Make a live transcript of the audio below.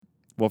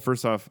Well,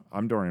 first off,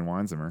 I'm Dorian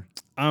Weinzimmer.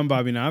 I'm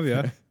Bobby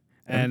Navia.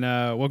 And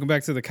welcome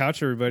back to the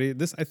couch, everybody.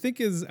 This, I think,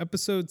 is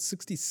episode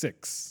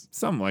 66.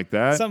 Something like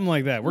that. Something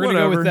like that. We're going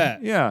to go with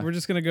that. Yeah. We're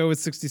just going to go with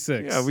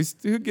 66. Yeah,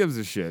 who gives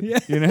a shit? Yeah.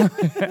 You know?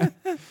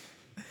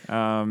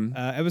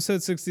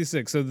 Episode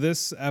 66. So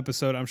this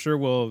episode, I'm sure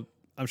we'll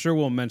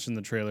mention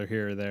the trailer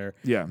here or there.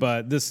 Yeah.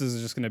 But this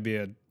is just going to be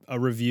a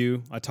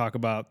review. I talk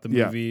about the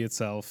movie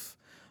itself.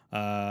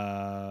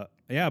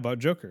 About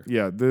Joker.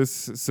 Yeah,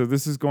 this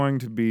is going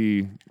to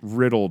be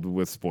riddled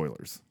with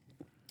spoilers.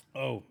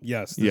 Oh,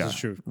 yes, this is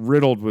true.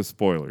 Riddled with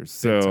spoilers.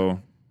 Big So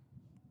time.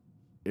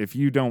 if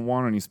you don't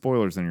want any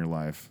spoilers in your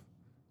life,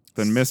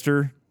 then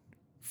mister,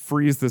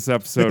 freeze this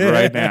episode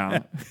right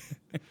now.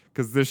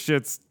 Because this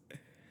shit's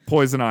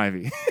poison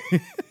ivy.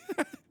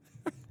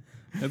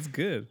 That's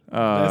good.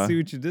 I see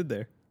what you did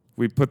there.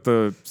 We put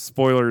the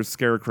spoilers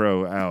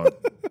scarecrow out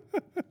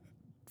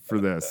for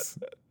this.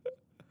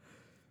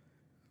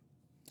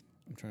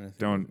 I'm trying to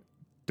think.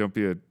 Don't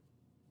be a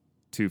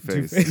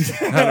two-faced.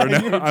 Two-faced. I don't You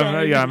know. were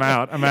trying to I'm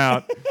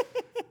out.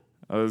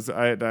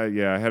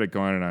 I had it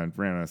going and I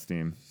ran out of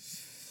steam.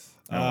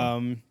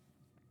 All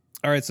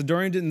right, so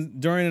Dorian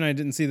and I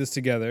didn't see this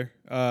together.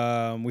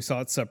 We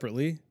saw it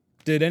separately.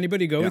 Did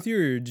anybody go with you,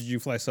 or did you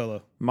fly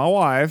solo? My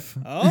wife.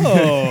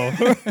 Oh,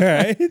 all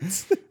right.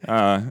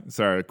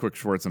 Sorry, a quick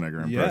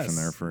Schwarzenegger impression Yes.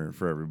 there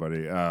for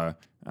everybody.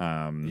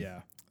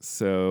 Yeah.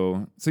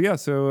 So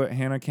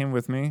Hannah came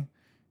with me,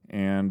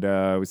 and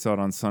we saw it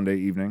on Sunday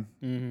evening.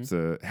 Mm-hmm. It's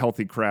a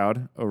healthy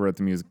crowd over at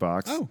the Music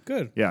Box. Oh,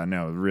 good. Yeah,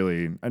 no,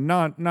 really,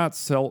 not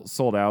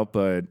sold out,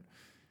 but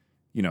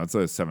you know, it's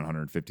a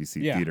 750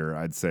 seat theater.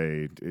 I'd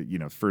say, you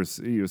know,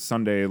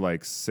 Sunday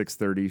like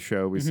 6:30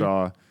 show we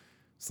saw.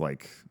 It's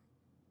like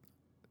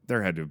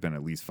there had to have been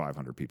at least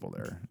 500 people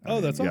there.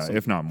 That's awesome. Yeah,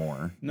 if not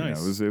more. Nice.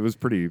 You know, it was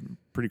pretty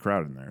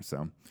crowded in there.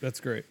 So That's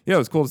great. yeah, it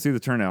was cool to see the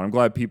turnout. I'm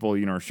glad people,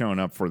 you know, are showing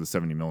up for the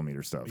 70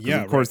 millimeter stuff. 'Cause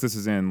Yeah, of course, this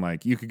is in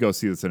like you could go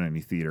see this in any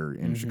theater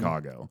in Mm-hmm.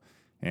 Chicago.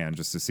 And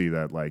just to see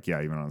that, like,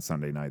 yeah, even on a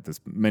Sunday night,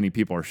 many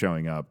people are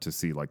showing up to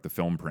see like the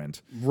film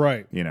print.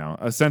 Right. You know,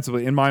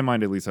 ostensibly, in my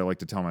mind at least, I like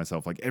to tell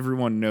myself, like,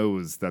 everyone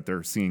knows that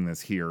they're seeing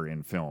this here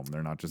in film.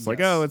 They're not just like,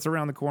 oh, it's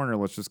around the corner,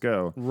 let's just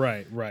go.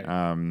 Right.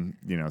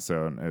 You know,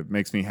 so it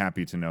makes me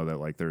happy to know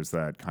that, like, there's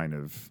that kind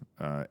of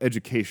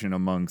education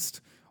amongst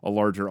a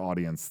larger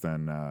audience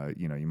than,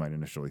 you know, you might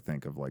initially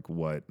think of, like,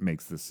 what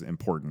makes this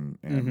important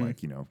and,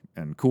 like, you know,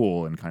 and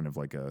cool and kind of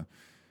like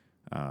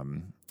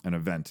an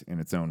event in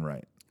its own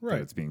right. Right.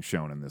 That it's being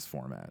shown in this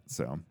format.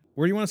 So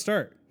Where do you want to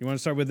start? You want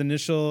to start with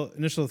initial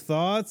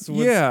thoughts?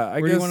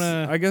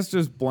 I guess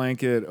just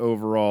blanket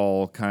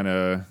overall kind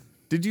of.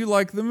 Did you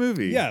like the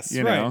movie? Yes,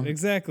 you right, know?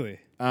 exactly.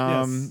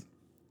 Yes.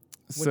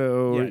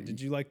 Did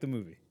you like the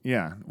movie?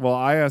 Yeah. Well,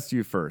 I asked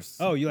you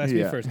first. Oh, you asked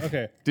me first.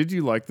 Okay. Did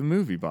you like the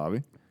movie,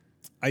 Bobby?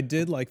 I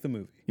did like the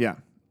movie. Yeah.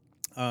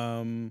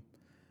 And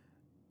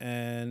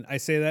I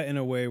say that in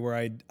a way where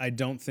I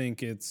don't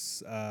think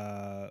it's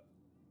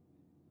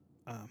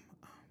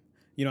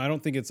you know, I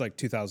don't think it's like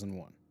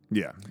 2001.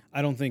 Yeah.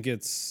 I don't think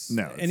it's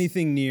No,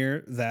 anything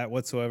near that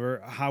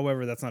whatsoever.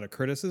 However, that's not a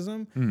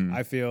criticism. Mm-hmm.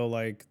 I feel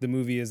like the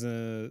movie is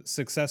a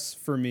success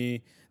for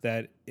me,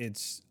 that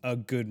it's a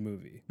good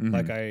movie. Mm-hmm.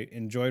 Like, I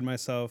enjoyed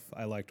myself.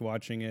 I liked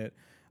watching it.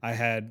 I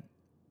had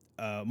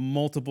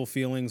multiple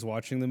feelings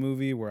watching the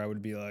movie where I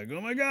would be like,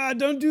 oh my God,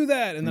 don't do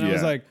that. And then I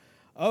was Yeah. like,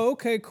 oh,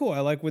 okay, cool. I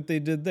like what they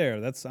did there.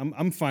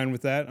 I'm fine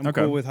with that. I'm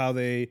Okay. cool with how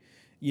they,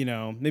 you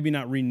know, maybe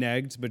not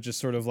reneged, but just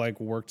sort of like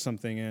worked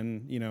something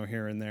in, you know,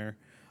 here and there.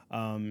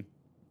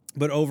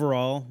 But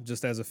overall,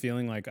 just as a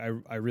feeling, like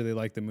I really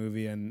like the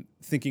movie, and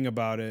thinking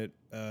about it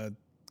a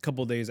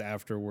couple days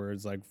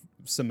afterwards, like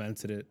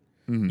cemented it,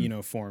 you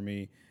know, for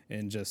me,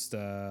 and just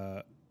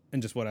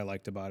what I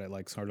liked about it,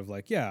 like sort of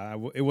like,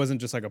 it wasn't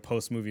just like a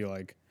post movie,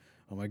 like,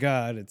 oh my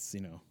God, it's,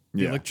 you know,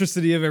 the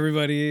electricity of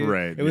everybody.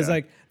 Right. It was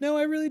like, no,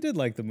 I really did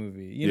like the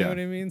movie. You know what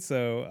I mean?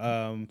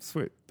 So,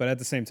 Sweet. but at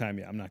the same time,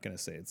 I'm not going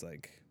to say it's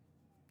like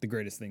the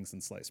greatest thing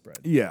since sliced bread.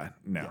 Yeah.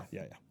 No.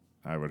 Yeah.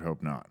 I would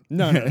hope not.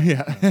 No.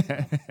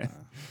 Yeah.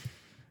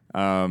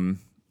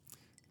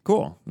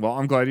 Cool. Well,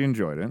 I'm glad you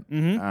enjoyed it.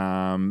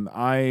 Mm-hmm.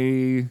 I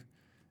am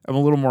a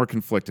little more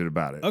conflicted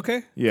about it.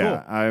 Okay.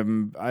 Yeah.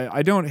 Cool.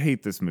 I don't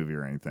hate this movie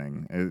or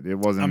anything. It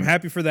wasn't. I'm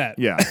happy for that.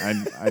 Yeah.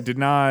 I did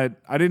not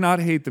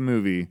hate the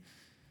movie.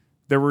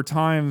 There were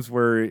times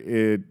where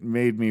it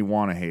made me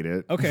want to hate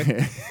it.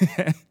 Okay.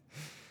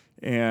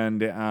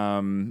 And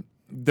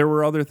there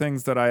were other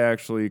things that I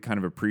actually kind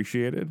of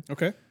appreciated.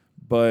 Okay.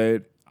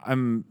 But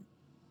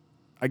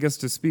I guess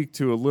to speak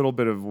to a little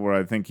bit of what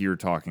I think you're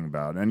talking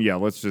about, and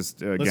let's just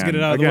get it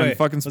out of the way.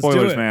 fucking Let's spoilers,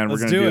 do it. man.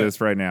 Let's We're gonna do do it.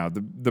 this right now.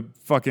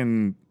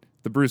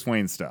 The Bruce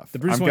Wayne stuff. The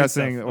Bruce I'm Wayne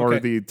guessing, stuff. or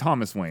Okay. the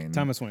Thomas Wayne.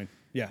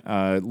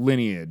 Yeah.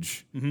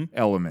 Lineage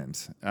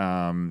element.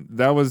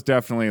 That was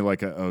definitely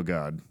like a oh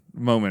god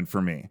moment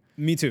for me.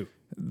 Me too.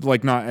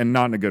 Like not in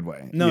a good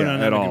way. No, not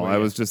at in a all. good way, I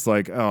was just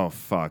like, oh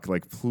fuck,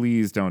 like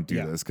please don't do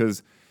this,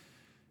 because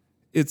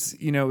it's,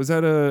 you know, it was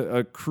at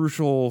a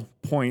crucial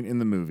point in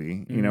the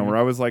movie, you know, where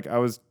I was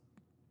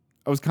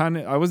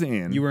I was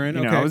in. You were in?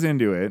 You know, Okay. I was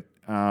into it.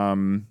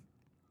 And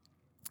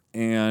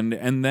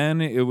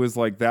then it was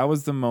like that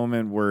was the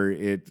moment where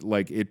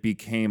it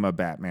became a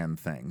Batman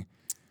thing.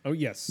 Oh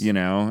yes. You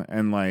know,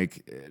 and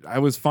like I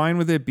was fine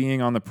with it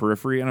being on the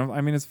periphery, and I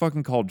mean it's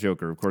fucking called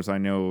Joker. Of course, I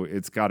know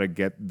it's got to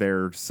get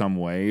there some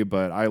way,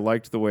 but I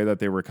liked the way that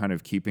they were kind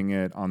of keeping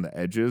it on the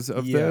edges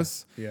of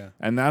this. Yeah.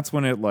 And that's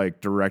when it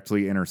like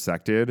directly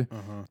intersected.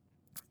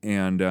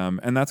 And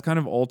that's kind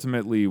of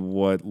ultimately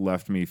what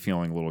left me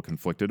feeling a little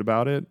conflicted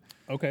about it.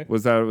 Okay.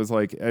 Was that it was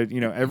like you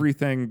know,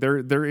 everything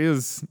there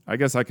is. I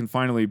guess I can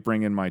finally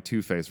bring in my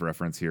Two-Face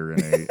reference here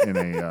in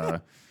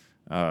a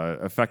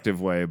effective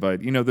way,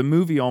 but you know, the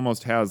movie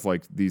almost has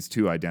like these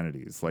two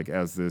identities, like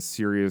as this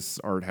serious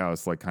art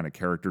house, like kind of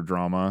character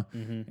drama,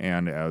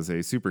 and as a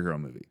superhero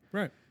movie.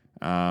 Right.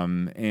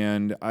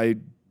 And I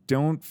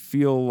don't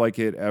feel like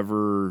it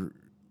ever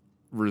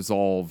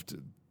resolved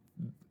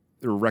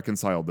or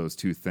reconciled those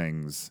two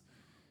things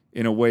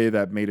in a way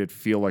that made it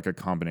feel like a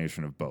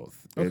combination of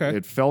both. Okay.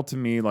 It felt to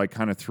me like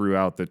kind of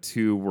throughout the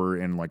two were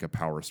in like a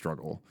power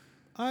struggle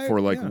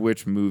for like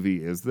which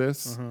movie is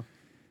this.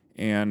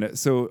 And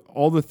so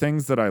all the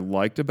things that I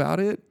liked about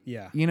it,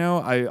 you know,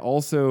 I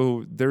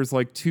also, there's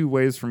like two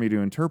ways for me to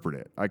interpret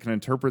it. I can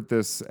interpret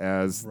this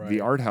as the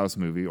art house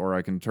movie, or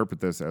I can interpret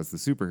this as the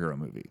superhero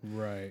movie.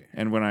 Right.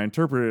 And when I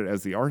interpret it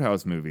as the art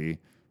house movie,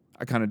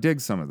 I kind of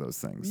dig some of those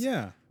things.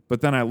 Yeah.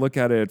 But then I look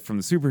at it from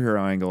the superhero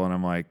angle and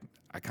I'm like,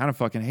 I kind of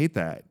fucking hate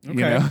that. Okay. You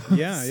know?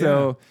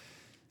 Yeah.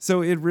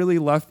 So it really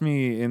left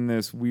me in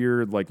this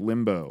weird like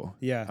limbo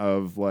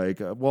of like,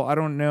 well, I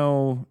don't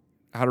know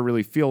how to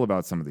really feel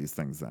about some of these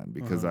things then,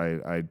 because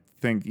I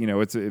think, you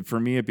know, for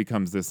me, it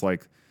becomes this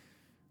like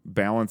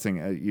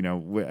balancing, you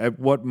know, at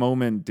what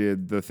moment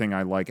did the thing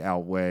I like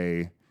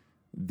outweigh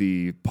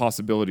the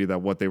possibility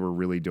that what they were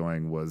really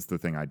doing was the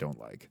thing I don't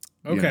like.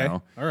 Okay. You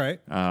know? All right.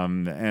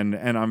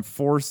 And I'm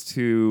forced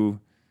to,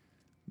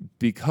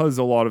 because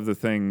a lot of the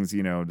things,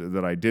 you know,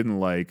 that I didn't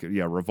like,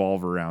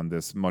 revolve around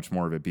this much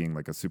more of it being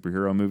like a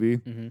superhero movie.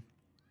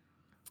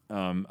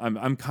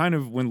 I'm kind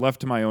of, when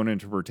left to my own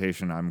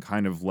interpretation, I'm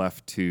kind of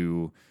left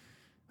to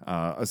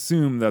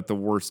assume that the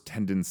worst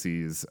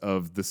tendencies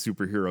of the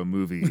superhero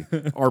movie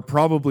are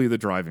probably the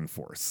driving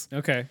force.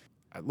 Okay.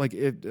 Like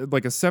a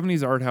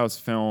 70s art house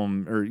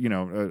film, or you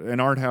know,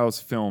 an art house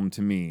film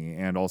to me,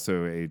 and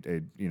also a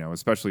you know,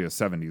 especially a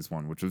 70s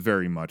one, which was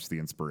very much the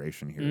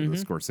inspiration here. The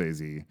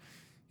Scorsese,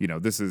 you know,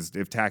 this is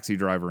if Taxi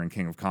Driver and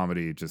King of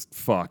Comedy just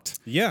fucked.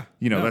 Yeah.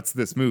 You know, that's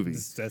this movie.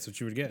 That's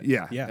what you would get.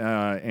 Yeah.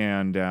 Yeah.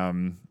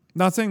 And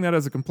not saying that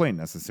as a complaint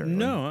necessarily.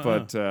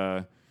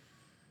 No.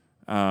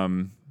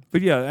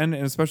 But yeah, and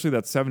especially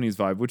that 70s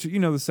vibe, which, you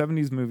know, the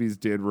 70s movies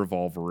did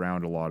revolve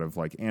around a lot of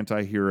like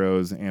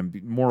anti-heroes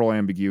and moral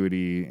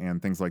ambiguity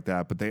and things like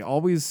that. But they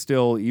always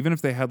still, even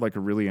if they had like a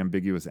really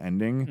ambiguous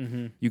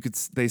ending,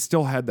 they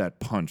still had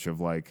that punch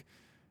of like,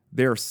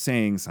 they're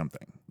saying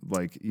something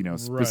like, you know,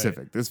 specific.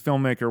 Right. This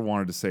filmmaker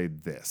wanted to say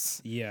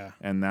this. Yeah.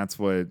 And that's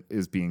what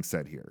is being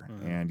said here.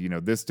 And, you know,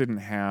 this didn't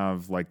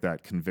have like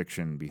that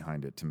conviction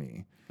behind it to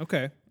me.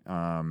 Okay.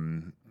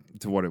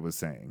 To what it was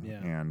saying.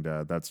 Yeah. And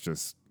that's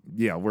just,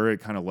 where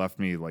it kind of left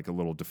me like a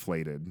little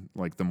deflated,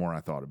 like the more I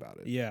thought about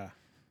it. Yeah.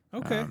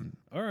 Okay.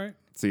 All right.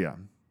 So yeah.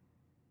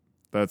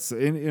 That's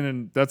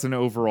that's an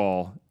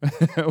overall.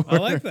 I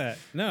like that.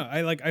 No,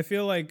 I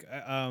feel like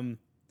I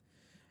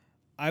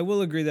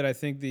will agree that I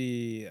think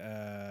the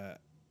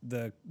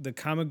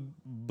comic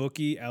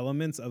booky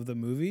elements of the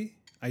movie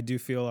I do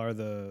feel are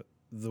the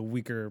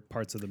weaker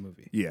parts of the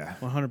movie. Yeah.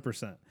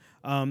 100%.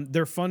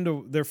 They're fun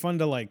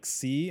to like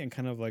see and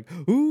kind of like,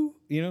 ooh,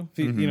 you know,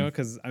 you know,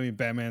 because I mean,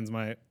 Batman's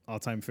my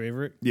all-time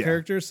favorite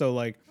character. So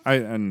like,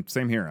 and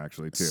same here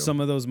actually too.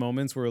 Some of those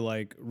moments were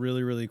like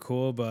really, really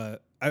cool,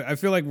 but I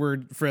feel like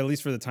we're at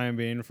least for the time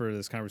being for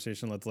this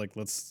conversation,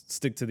 let's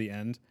stick to the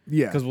end.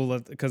 Yeah.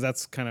 Because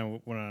that's kind of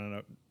what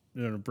I'm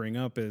gonna bring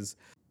up is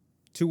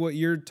to what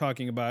you're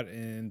talking about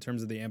in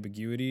terms of the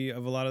ambiguity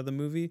of a lot of the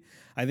movie.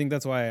 I think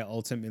that's why I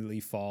ultimately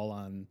fall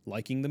on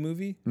liking the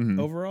movie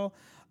overall.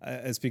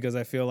 It's because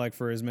I feel like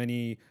for as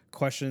many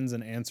questions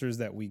and answers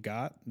that we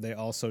got, they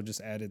also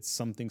just added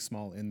something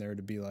small in there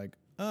to be like,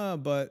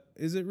 but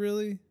is it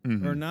really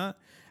or not?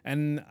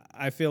 And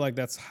I feel like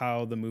that's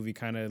how the movie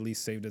kind of at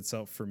least saved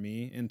itself for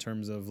me in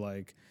terms of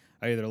like,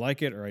 I either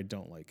like it or I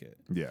don't like it.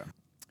 Yeah.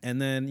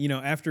 And then, you know,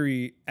 after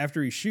he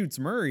shoots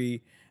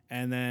Murray,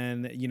 and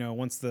then, you know,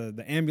 once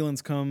the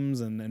ambulance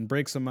comes and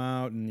breaks him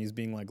out and he's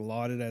being like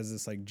lauded as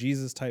this like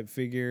Jesus type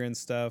figure and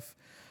stuff,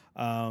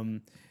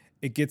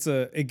 it gets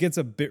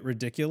a bit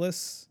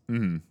ridiculous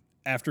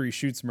after he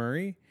shoots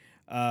Murray.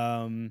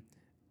 And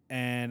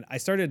I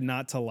started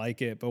not to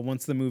like it, but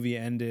once the movie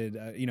ended,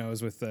 you know, it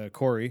was with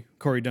Corey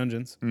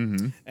Dungeons.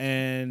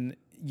 And,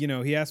 you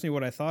know, he asked me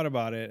what I thought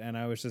about it. And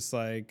I was just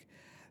like,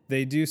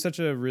 they do such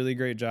a really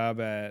great job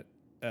at,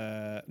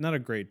 not a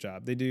great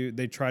job.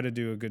 They try to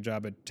do a good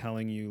job at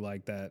telling you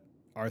like that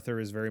Arthur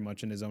is very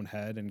much in his own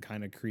head and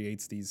kind of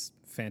creates these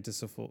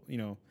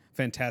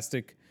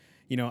fantastic,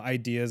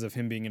 ideas of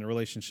him being in a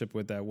relationship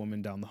with that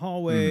woman down the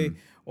hallway,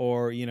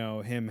 or,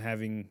 him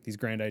having these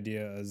grand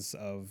ideas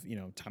of,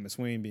 Thomas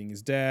Wayne being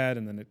his dad,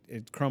 and then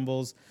it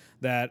crumbles.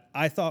 That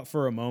I thought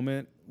for a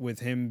moment with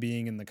him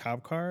being in the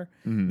cop car,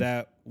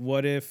 that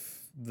what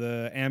if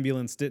the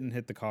ambulance didn't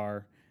hit the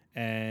car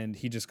and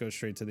he just goes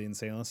straight to the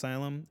insane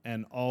asylum,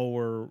 and all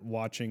we're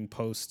watching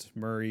post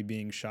Murray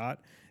being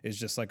shot is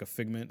just like a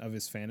figment of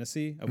his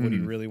fantasy of what he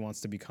really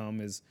wants to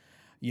become, is,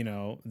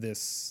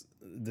 this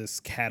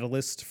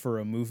catalyst for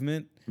a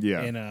movement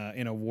in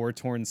a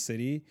war-torn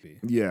city.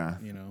 Yeah.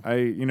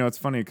 It's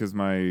funny because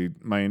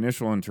my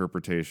initial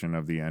interpretation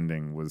of the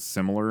ending was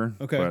similar,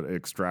 but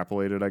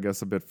extrapolated, I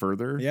guess, a bit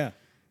further. Yeah.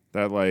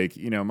 That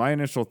my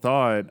initial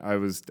thought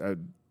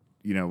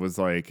was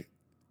like,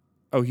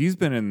 oh, he's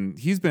been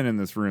in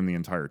this room the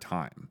entire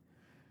time.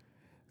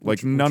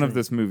 Like none of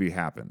this movie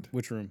happened.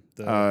 Which room?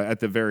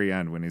 At the very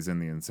end when he's in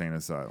the insane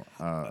asylum.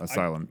 I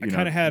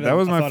kind of had that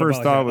was my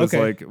first thought. Was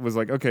okay.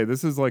 like, okay,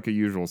 this is like a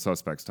Usual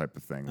Suspects type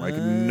of thing. Like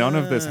none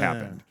of this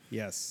happened.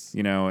 Yes.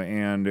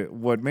 And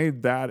what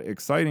made that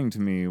exciting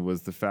to me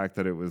was the fact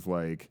that it was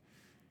like,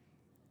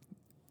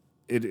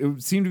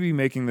 it seemed to be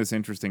making this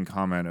interesting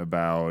comment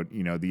about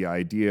the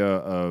idea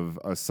of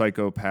a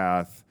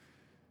psychopath.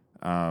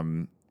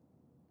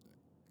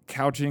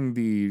 Couching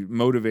the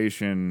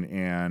motivation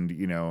and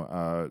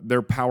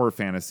their power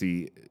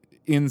fantasy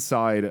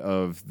inside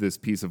of this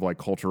piece of like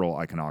cultural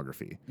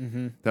iconography.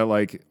 That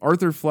like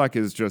Arthur Fleck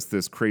is just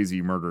this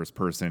crazy murderous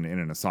person in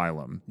an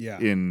asylum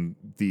in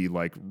the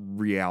like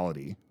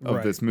reality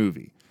of this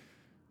movie.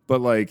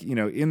 But like,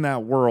 in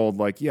that world,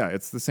 like,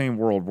 it's the same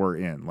world we're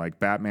in. Like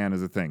Batman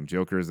is a thing,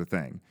 Joker is a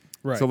thing.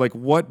 Right. So like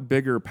what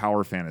bigger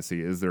power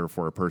fantasy is there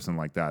for a person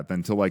like that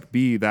than to like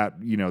be that,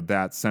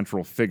 that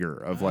central figure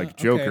of like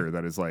Joker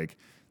that is like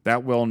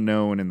that well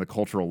known in the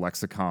cultural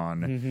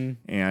lexicon.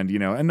 And,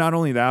 and not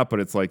only that, but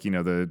it's like,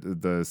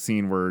 the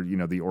scene where,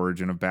 the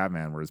origin of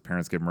Batman where his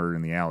parents get murdered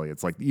in the alley.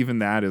 It's like even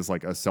that is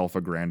like a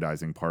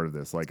self-aggrandizing part of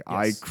this. Like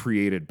I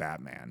created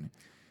Batman.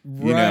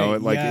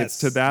 Like it's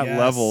to that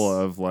level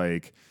of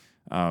like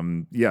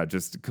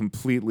just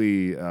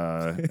completely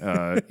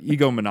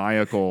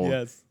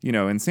egomaniacal,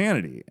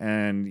 insanity.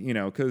 And,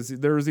 because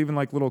there was even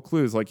like little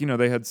clues, like,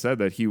 they had said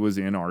that he was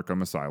in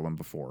Arkham Asylum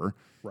before,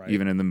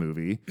 even in the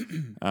movie.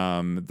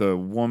 The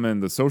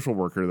woman, the social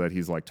worker that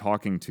he's like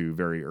talking to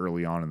very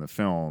early on in the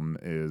film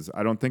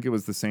I don't think it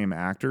was the same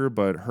actor,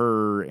 but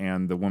her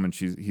and the woman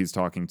he's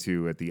talking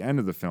to at the end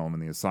of the film in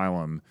the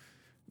asylum,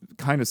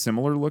 kind of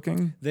similar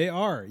looking. They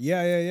are.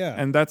 Yeah.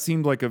 And that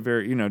seemed like a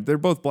very, they're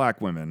both black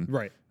women.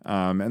 Right.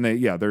 And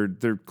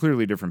they're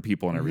clearly different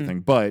people and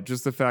everything, but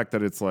just the fact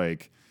that it's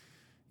like,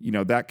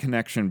 that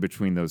connection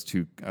between those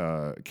two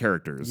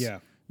characters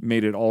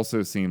made it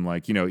also seem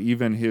like,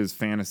 even his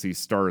fantasy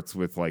starts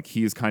with like,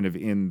 he's kind of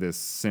in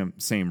this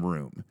same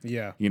room.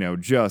 Yeah.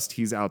 Just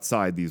he's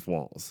outside these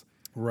walls.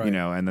 Right.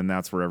 And then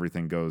that's where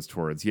everything goes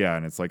towards. Yeah.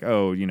 And it's like,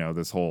 oh,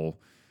 this whole,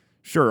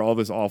 sure, all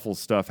this awful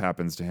stuff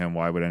happens to him.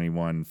 Why would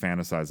anyone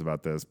fantasize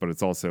about this? But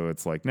it's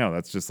like, no,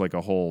 that's just like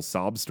a whole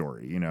sob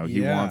story.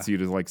 He wants you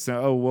to like say,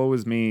 oh, woe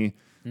is me.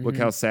 Look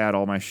how sad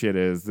all my shit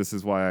is. This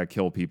is why I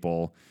kill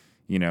people,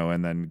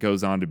 and then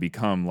goes on to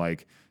become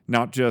like,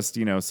 not just,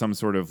 some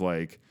sort of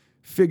like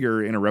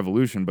figure in a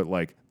revolution, but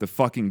like the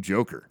fucking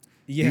Joker.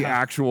 The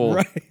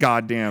actual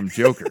goddamn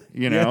Joker,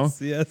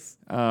 Yes.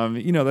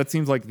 That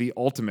seems like the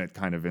ultimate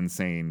kind of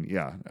insane,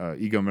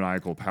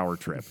 egomaniacal power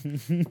trip.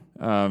 And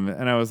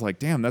I was like,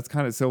 damn, that's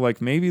kind of, so like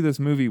maybe this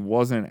movie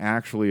wasn't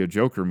actually a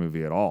Joker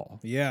movie at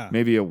all. Yeah.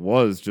 Maybe it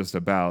was just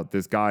about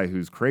this guy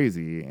who's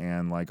crazy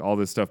and like all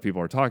this stuff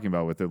people are talking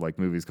about with it, like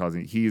movies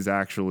causing, he's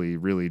actually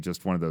really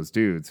just one of those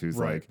dudes who's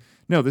like,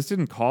 no, this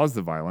didn't cause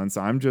the violence.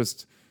 I'm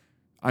just,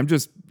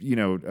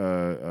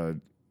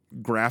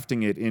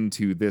 grafting it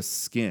into this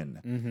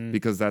skin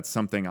because that's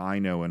something I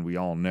know and we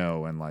all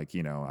know, and like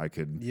I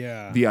could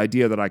the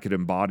idea that I could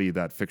embody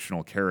that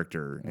fictional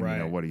character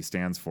and what he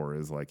stands for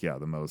is like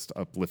the most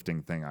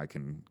uplifting thing I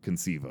can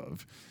conceive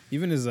of.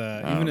 Even his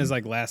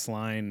like last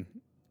line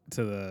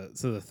to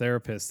the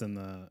therapist in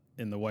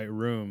the white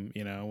room,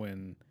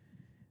 when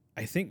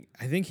I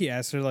think he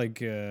asked her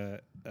like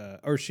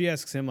or she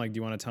asks him like, do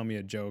you want to tell me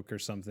a joke or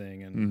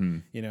something,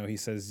 and he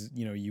says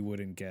you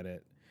wouldn't get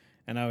it,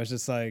 and I was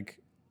just like,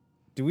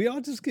 do we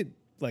all just get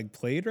like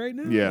played right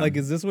now? Yeah. Like,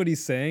 is this what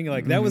he's saying?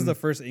 Like, that was the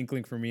first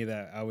inkling for me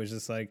that I was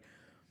just like,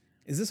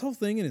 is this whole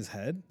thing in his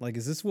head? Like,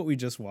 is this what we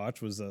just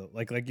watched was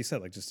like you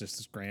said, like just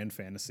this grand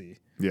fantasy?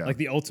 Yeah. Like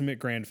the ultimate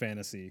grand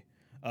fantasy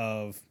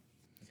of,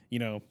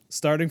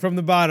 starting from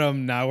the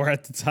bottom, now we're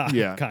at the top,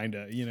 kind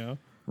of,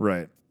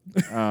 Right.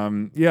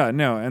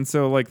 No. And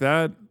so like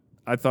that,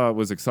 I thought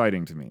was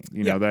exciting to me.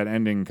 That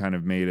ending kind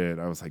of made it,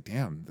 I was like,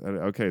 damn,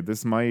 okay,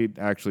 this might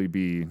actually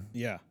be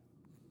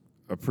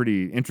a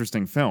pretty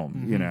interesting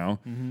film,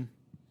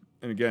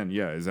 and again,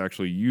 is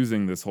actually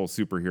using this whole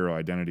superhero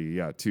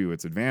identity, to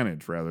its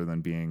advantage rather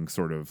than being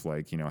sort of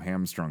like,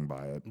 hamstrung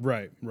by it.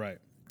 Right.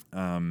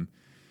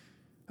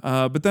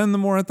 But then the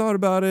more I thought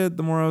about it,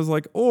 the more I was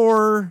like,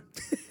 or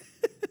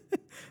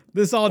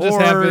this all just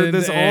or happened.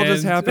 this all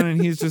just happened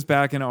and he's just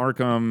back in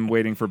Arkham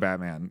waiting for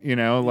Batman. You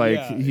know, like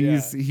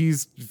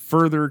he's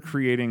further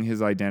creating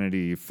his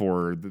identity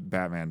for the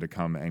Batman to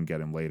come and get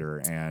him later.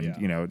 And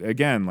you know,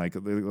 again,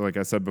 like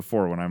I said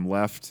before, when I'm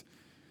left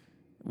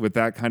with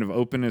that kind of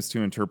openness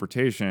to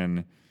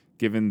interpretation,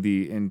 given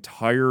the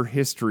entire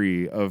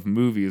history of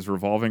movies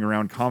revolving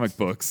around comic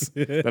books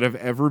that have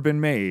ever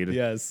been made,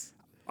 yes,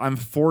 I'm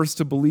forced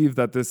to believe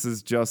that this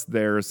is just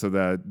there so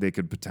that they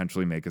could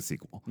potentially make a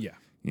sequel. Yeah.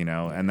 You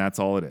know, and that's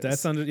all it is.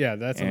 That's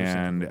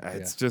and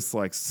it's just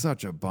like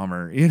such a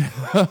bummer, you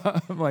know.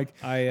 Like,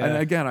 and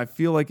again, I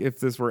feel like if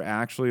this were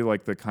actually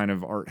like the kind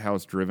of art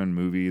house driven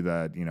movie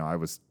that, you know, I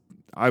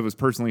was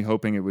personally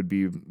hoping it would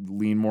be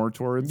lean more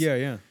towards.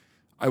 Yeah.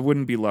 I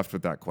wouldn't be left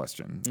with that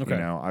question. Okay. You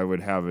know, I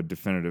would have a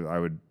definitive. I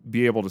would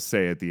be able to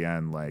say at the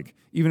end, like,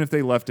 even if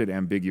they left it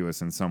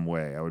ambiguous in some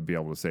way, I would be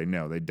able to say,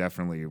 no, they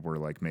definitely were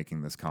like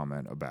making this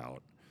comment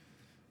about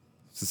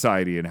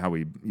society and how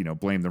we, you know,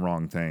 blame the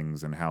wrong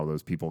things and how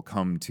those people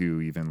come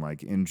to even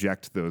like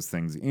inject those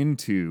things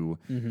into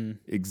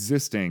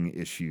existing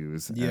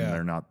issues and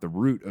they're not the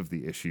root of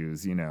the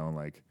issues, you know,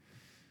 like,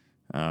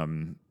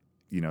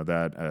 you know,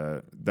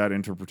 that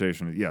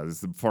interpretation. Yeah, this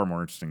is a far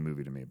more interesting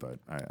movie to me, but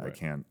I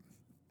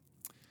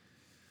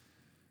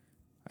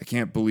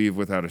can't believe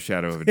without a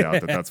shadow of a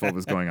doubt that that's what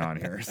was going on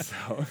here.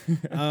 So,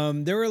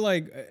 there were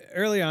like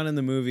early on in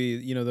the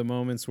movie, you know, the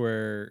moments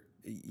where,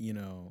 you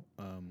know,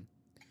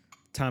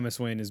 Thomas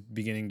Wayne is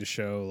beginning to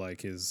show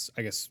like his,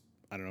 I guess,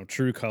 I don't know,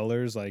 true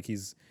colors. Like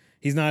he's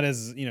not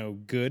as, you know,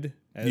 good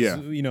as,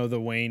 you know, the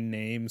Wayne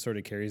name sort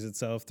of carries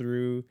itself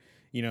through,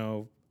 you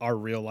know, our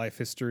real life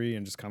history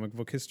and just comic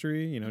book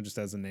history, you know, just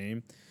as a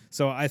name.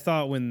 So I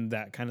thought when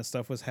that kind of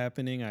stuff was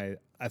happening, I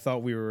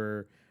thought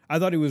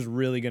he was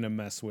really going to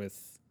mess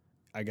with,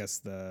 I guess,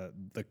 the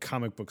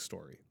comic book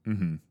story.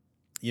 Mm-hmm.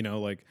 You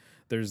know, like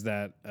there's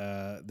a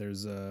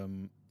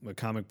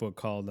comic book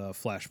called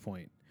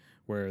Flashpoint,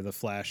 where the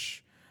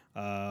Flash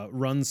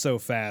runs so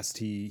fast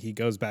he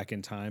goes back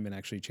in time and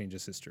actually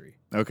changes history.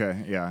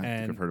 Okay, yeah, I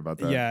think I've heard about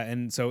that. Yeah,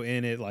 and so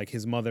in it, like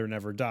his mother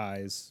never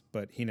dies,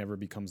 but he never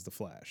becomes the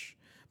Flash.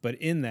 But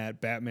in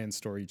that, Batman's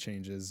story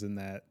changes in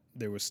that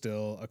there was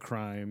still a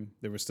crime,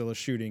 there was still a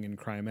shooting in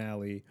Crime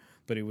Alley,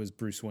 but it was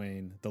Bruce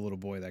Wayne, the little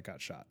boy that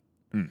got shot.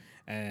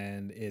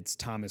 And it's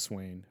Thomas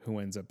Wayne who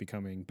ends up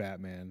becoming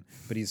Batman,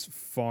 but he's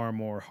far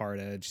more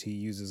hard-edged. He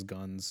uses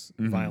guns,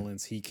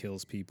 violence, he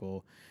kills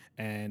people,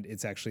 and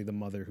it's actually the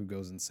mother who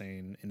goes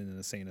insane in an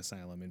insane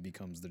asylum and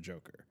becomes the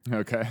Joker.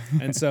 Okay.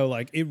 And so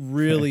like it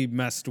really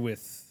messed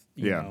with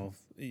you know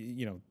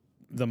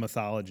the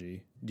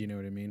mythology. Do you know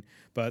what I mean?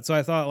 But so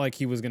I thought like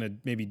he was gonna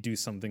maybe do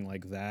something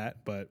like that,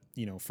 but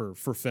you know, for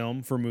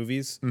film, for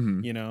movies,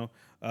 you know,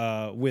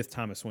 with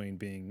Thomas Wayne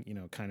being, you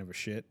know, kind of a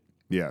shit.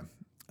 Yeah.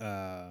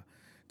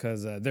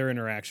 Because their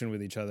interaction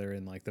with each other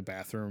in like the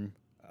bathroom,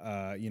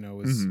 you know,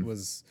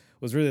 was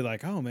really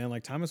like, oh man,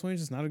 like Thomas Wayne's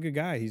just not a good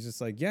guy. He's just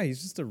like, yeah,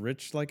 he's just a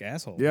rich like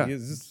asshole. Yeah,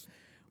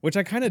 which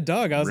I kind of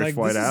dug. I was rich like,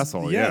 white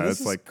asshole. Yeah, this it's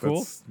is like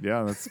cool.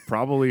 That's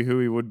probably who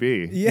he would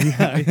be.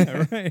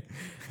 Yeah, right.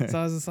 So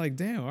I was just like,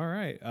 damn, all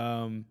right.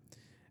 And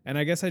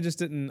I guess I just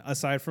didn't,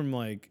 aside from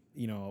like,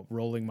 you know,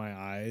 rolling my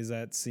eyes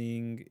at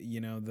seeing,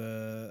 you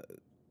know,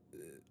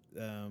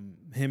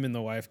 him and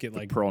the wife get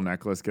like pearl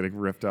necklace getting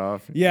ripped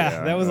off.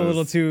 Yeah, that was a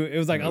little too. It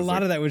was like a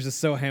lot of that was just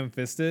so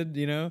ham-fisted,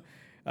 you know.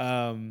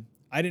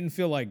 I didn't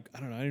feel like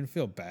I didn't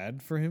feel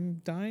bad for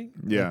him dying.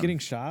 Yeah, like getting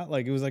shot.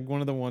 Like it was like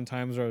one of the one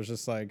times where I was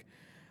just like,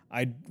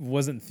 I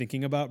wasn't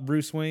thinking about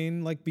Bruce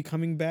Wayne like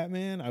becoming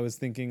Batman. I was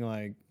thinking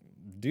like,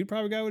 dude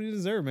probably got what he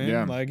deserved, man.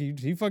 Yeah. Like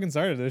he fucking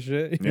started this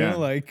shit. You know,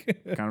 like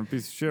kind of a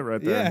piece of shit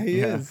right there. Yeah, he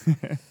is.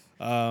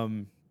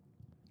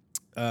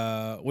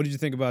 What did you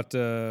think about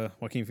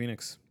Joaquin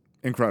Phoenix?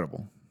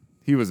 Incredible.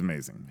 He was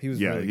amazing. He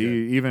was really good.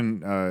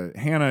 Even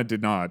Hannah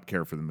did not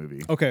care for the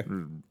movie. Okay.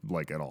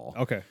 Like at all.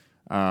 Okay.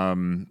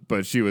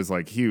 But she was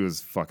like, he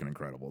was fucking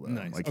incredible though.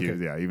 Nice. Like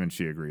okay. even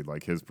she agreed.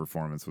 Like his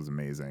performance was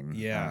amazing.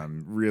 Yeah.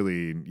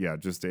 Really,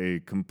 just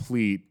a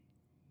complete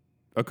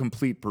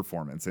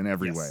performance in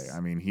every way. I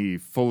mean, he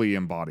fully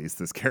embodies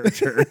this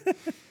character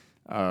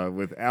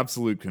with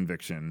absolute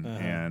conviction.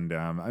 And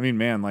I mean,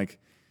 man, like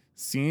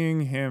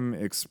seeing him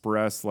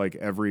express like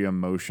every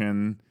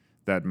emotion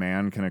that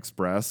man can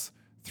express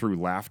through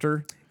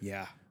laughter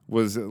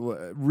was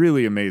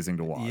really amazing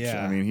to watch.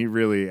 I mean, he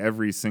really,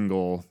 every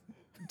single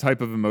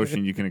type of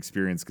emotion you can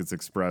experience gets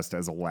expressed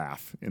as a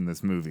laugh in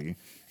this movie.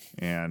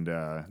 And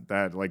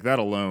that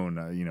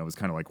alone, you know, was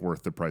kind of like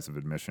worth the price of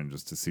admission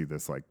just to see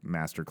this like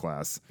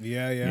masterclass,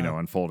 you know,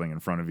 unfolding in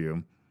front of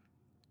you.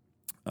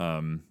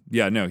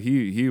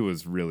 He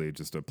was really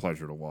just a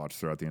pleasure to watch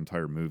throughout the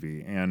entire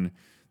movie. And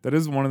that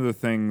is one of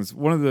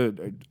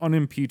the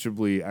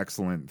unimpeachably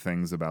excellent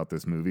things about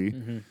this movie,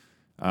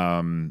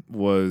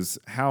 was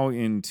how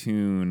in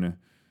tune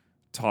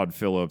Todd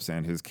Phillips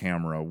and his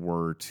camera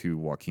were to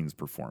Joaquin's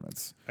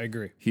performance. I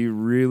agree. He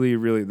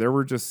really, there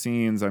were just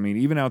scenes, I mean,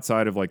 even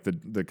outside of like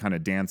the kind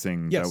of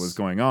dancing that was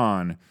going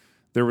on,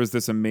 there was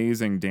this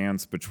amazing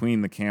dance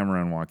between the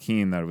camera and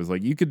Joaquin that it was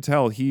like you could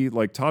tell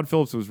Todd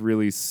Phillips was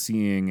really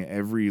seeing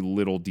every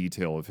little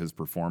detail of his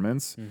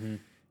performance.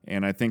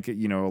 And I think,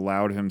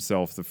 allowed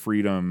himself the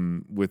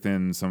freedom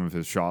within some of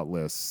his shot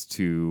lists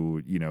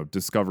to,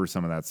 discover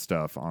some of that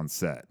stuff on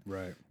set.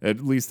 Right. At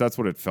least that's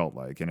what it felt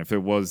like. And if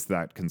it was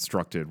that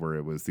constructed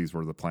where these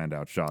were the planned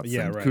out shots,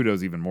 then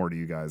kudos even more to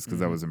you guys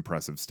because that was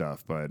impressive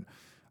stuff. But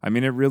I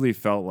mean, it really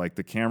felt like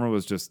the camera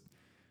was just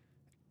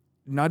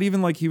not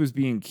even like he was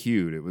being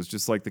cued. It was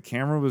just like the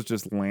camera was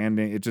just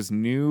landing. It just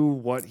knew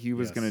what he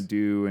was going to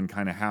do and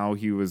kind of how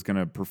he was going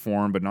to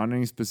perform, but not in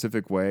any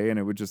specific way. And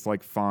it would just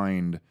like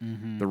find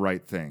the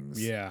right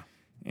things. Yeah.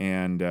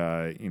 And,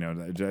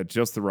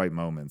 just the right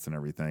moments and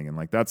everything. And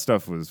like that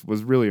stuff was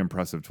really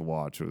impressive to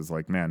watch. It was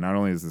like, man, not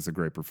only is this a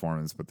great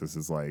performance, but this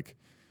is like,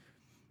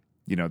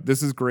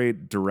 this is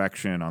great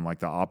direction on like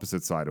the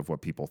opposite side of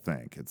what people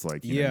think. It's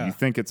like, you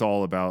think it's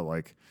all about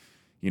like,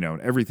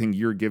 everything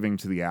you're giving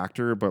to the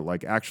actor, but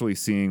like actually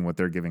seeing what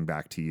they're giving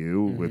back to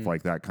you with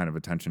like that kind of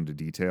attention to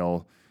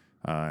detail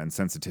and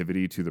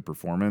sensitivity to the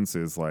performance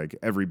is like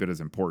every bit as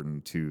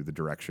important to the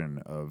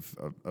direction of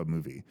a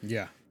movie.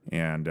 Yeah.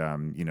 And,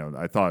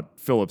 I thought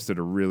Phillips did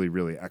a really,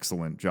 really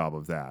excellent job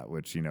of that,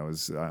 which,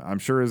 is, I'm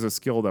sure is a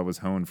skill that was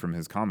honed from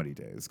his comedy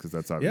days. Cause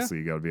that's obviously,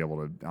 you got to be able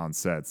to on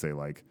set say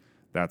like,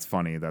 that's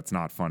funny. That's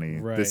not funny.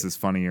 Right. This is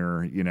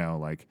funnier,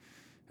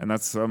 and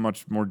that's a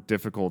much more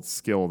difficult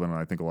skill than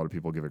I think a lot of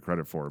people give it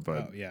credit for.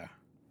 But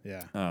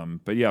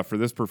but yeah, for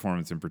this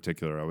performance in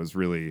particular,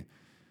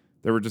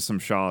 there were just some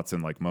shots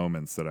and like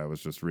moments that I was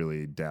just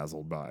really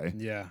dazzled by.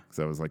 Yeah. Because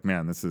I was like,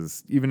 man, this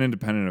is even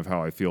independent of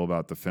how I feel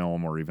about the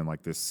film or even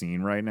like this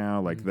scene right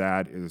now. Like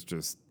that is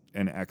just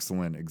an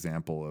excellent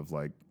example of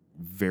like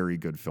very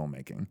good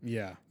filmmaking.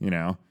 Yeah.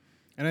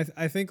 And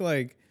I think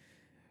like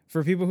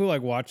for people who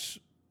like watch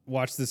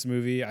this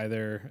movie,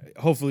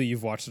 hopefully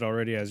you've watched it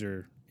already as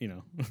you're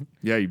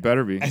yeah, you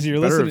better be. As you're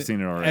better listening, have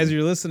seen it already. As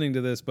you're listening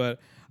to this, but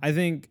I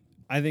think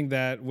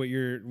that what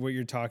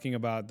you're talking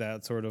about,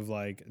 that sort of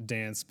like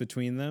dance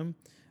between them,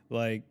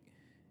 like,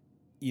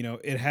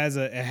 it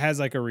has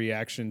like a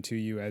reaction to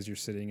you as you're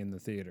sitting in the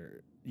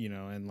theater,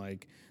 and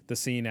like the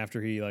scene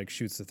after he like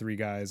shoots the 3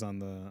 guys on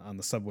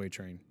the subway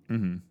train,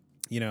 and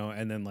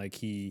then like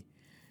he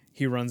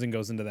runs and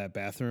goes into that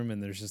bathroom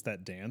and there's just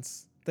that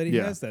dance that he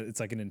has, that it's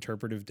like an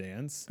interpretive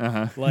dance.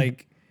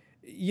 Like,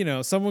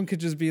 someone could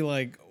just be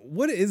like,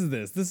 what is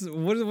this?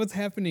 What's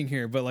happening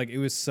here? But like, it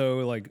was so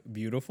like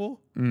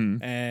beautiful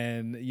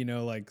and,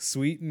 like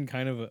sweet and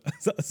kind of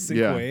a sick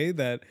way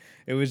that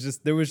there was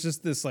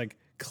just this like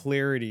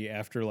clarity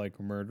after like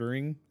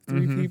murdering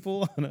 3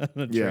 people on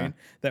a train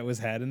that was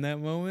had in that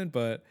moment.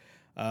 But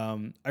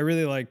I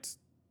really liked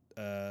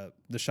the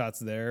shots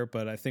there,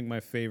 but I think my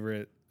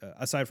favorite,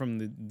 aside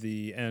from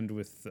the end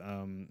with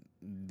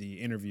the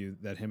interview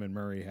that him and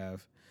Murray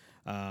have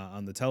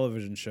on the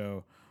television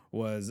show,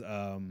 was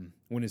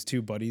when his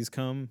 2 buddies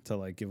come to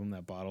like give him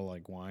that bottle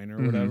like wine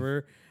or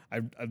whatever.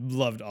 I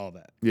loved all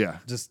that. Yeah,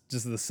 just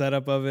the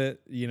setup of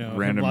it.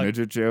 Random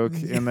midget joke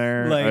in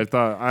there. Like,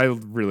 I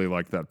really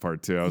liked that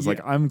part too. I was like,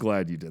 I'm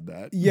glad you did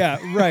that. Yeah,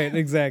 right.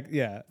 Exactly.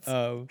 Yeah.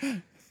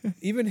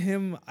 Even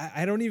him,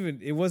 I don't even,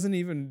 it wasn't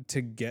even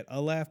to get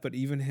a laugh, but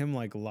even him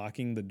like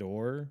locking the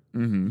door,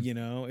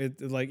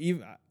 it like,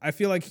 even I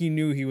feel like he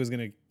knew he was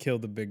going to kill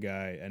the big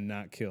guy and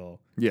not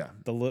kill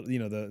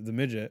the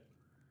midget.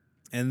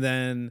 And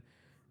then,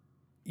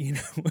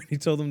 when he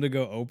told him to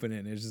go open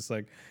it, it's just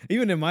like,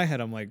 even in my head,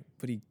 I'm like,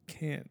 but he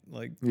can't,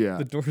 like,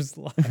 the door's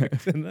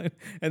locked. and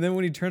then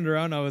when he turned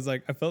around, I was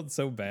like, I felt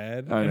so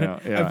bad. I know.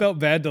 Yeah. I felt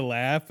bad to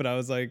laugh, but I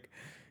was like,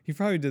 he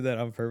probably did that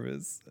on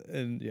purpose.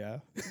 And yeah.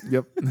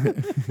 Yep.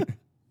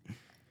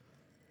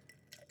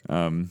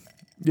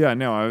 Yeah,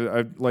 no,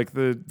 I like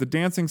the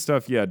dancing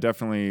stuff. Yeah,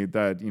 definitely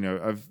that,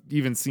 I've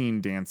even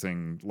seen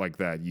dancing like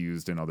that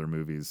used in other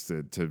movies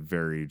to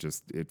vary,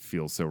 just, it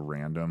feels so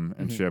random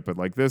and shit. But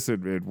like this,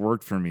 it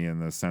worked for me in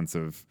the sense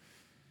of,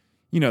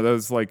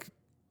 those like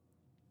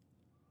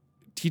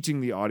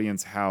teaching the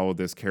audience how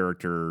this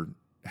character,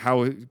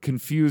 how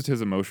confused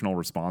his emotional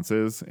response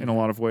is in a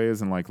lot of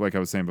ways. And like I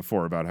was saying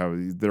before about how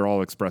they're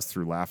all expressed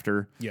through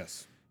laughter.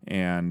 Yes.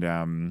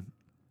 And,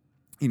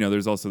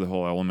 there's also the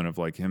whole element of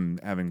like him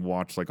having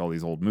watched like all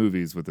these old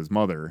movies with his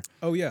mother.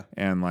 Oh yeah.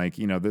 And like,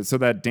 so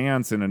that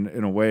dance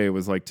in a way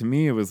was like, to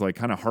me, it was like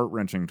kind of heart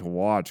wrenching to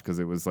watch because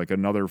it was like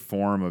another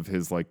form of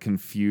his like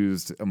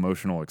confused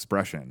emotional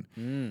expression.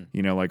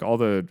 Like all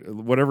the,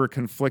 whatever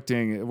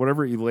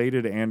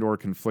elated and or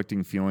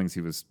conflicting feelings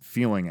he was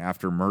feeling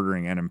after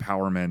murdering and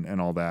empowerment and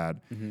all that.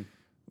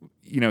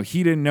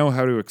 He didn't know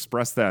how to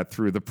express that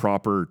through the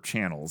proper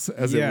channels,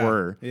 as it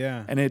were.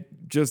 Yeah. And it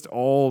just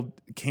all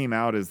came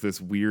out as this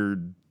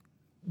weird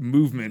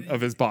movement of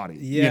his body,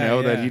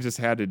 that he just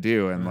had to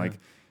do. And like,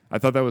 I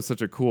thought that was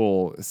such a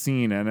cool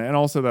scene. And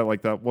also that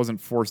like, that wasn't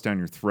forced down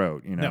your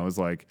throat, It was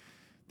like,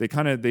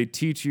 they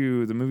teach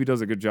you, the movie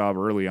does a good job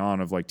early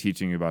on of like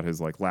teaching you about his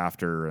like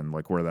laughter and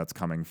like where that's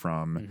coming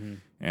from.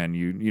 And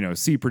you know,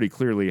 see pretty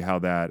clearly how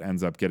that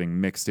ends up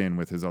getting mixed in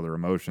with his other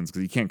emotions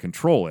because he can't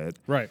control it.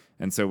 Right.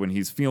 And so when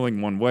he's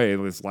feeling one way,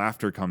 this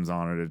laughter comes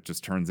on and it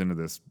just turns into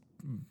this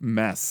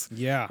mess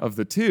of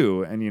the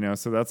two. And, you know,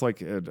 so that's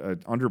like, it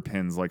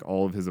underpins like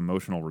all of his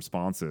emotional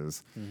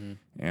responses.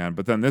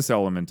 But then this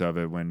element of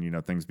it, when, you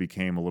know, things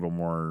became a little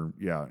more,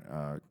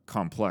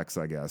 complex,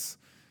 I guess,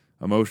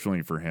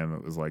 emotionally for him,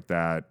 it was like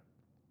that,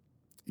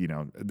 you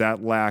know,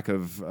 that lack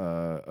of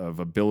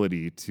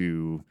ability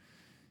to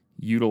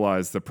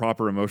utilize the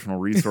proper emotional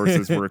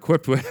resources we're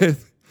equipped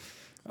with.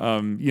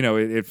 You know,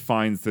 it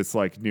finds this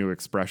like new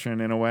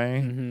expression in a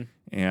way.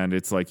 And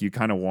it's like you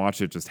kind of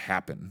watch it just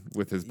happen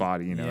with his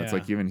body. You know, it's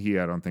like even he,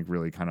 I don't think,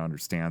 really kind of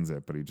understands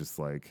it, but he just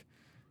like,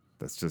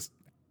 that's just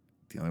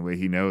the only way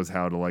he knows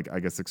how to like, I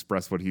guess,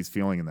 express what he's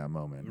feeling in that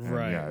moment.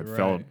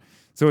 And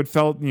it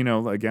felt, you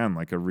know, again,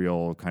 like a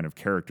real kind of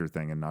character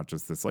thing and not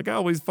just this like,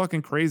 oh, he's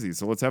fucking crazy,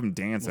 so let's have him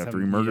dance after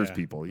he murders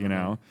people, you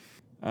know?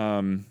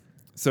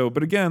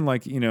 But again,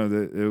 like, you know,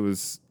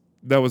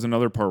 that was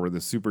another part where the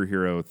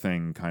superhero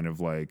thing kind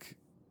of like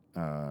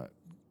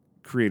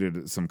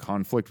created some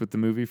conflict with the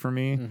movie for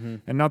me.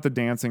 And not the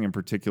dancing in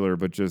particular,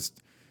 but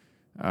just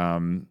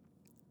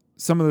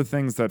some of the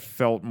things that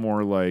felt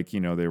more like, you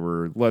know, they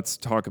were, let's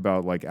talk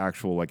about like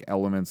actual like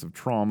elements of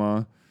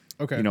trauma.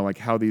 Okay. You know, like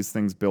how these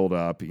things build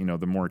up, you know,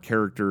 the more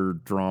character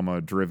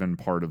drama driven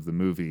part of the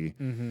movie.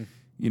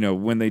 You know,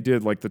 when they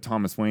did like the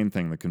Thomas Wayne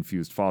thing, the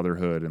confused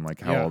fatherhood and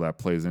like how all that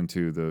plays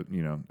into the,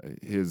 you know,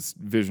 his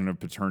vision of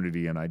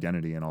paternity and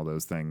identity and all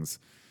those things.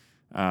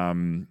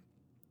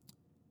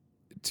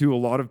 To a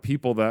lot of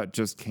people, that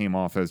just came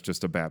off as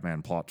just a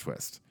Batman plot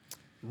twist.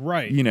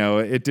 Right. You know,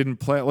 it didn't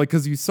play like,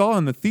 because you saw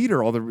in the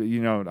theater all the,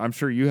 you know, I'm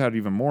sure you had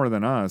even more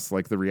than us,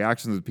 like the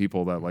reactions of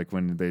people that like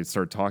when they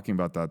start talking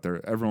about that,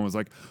 everyone was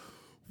like,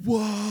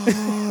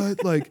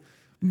 what? Like,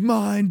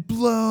 mind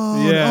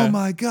blown. Yeah. Oh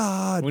my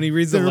God. When he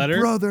reads the letter.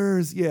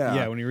 Brothers. Yeah.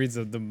 Yeah. When he reads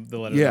the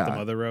letter that the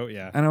mother wrote.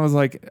 Yeah. And I was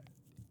like,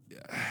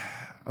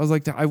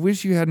 I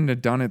wish you hadn't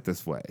have done it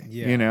this way.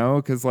 Yeah. You know,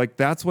 because like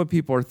that's what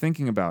people are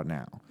thinking about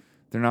now.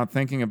 They're not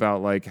thinking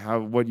about like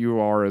what you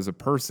are as a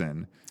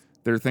person.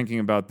 They're thinking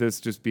about this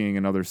just being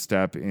another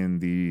step in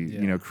the,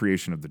 you know,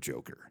 creation of the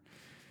Joker.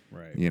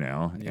 Right. You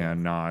know,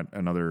 and not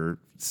another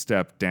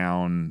step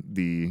down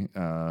the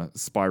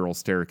spiral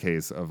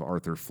staircase of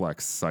Arthur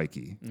Fleck's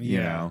psyche. You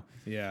know?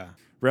 Yeah.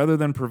 Rather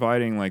than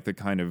providing like the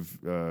kind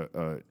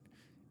of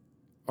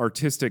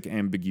artistic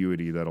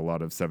ambiguity that a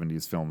lot of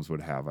 70s films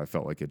would have, I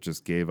felt like it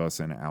just gave us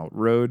an out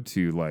road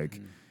to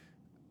like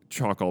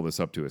chalk all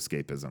this up to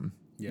escapism.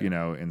 You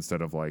know,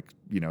 instead of like,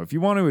 you know, if you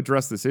want to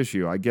address this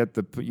issue, I get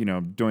the, you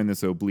know, doing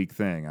this oblique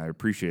thing. I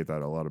appreciate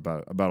that a lot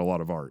about a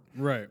lot of art.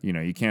 Right. You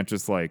know, you can't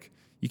just like,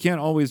 you can't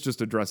always just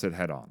address it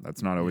head on.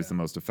 That's not always the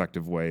most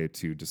effective way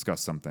to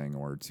discuss something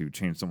or to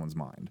change someone's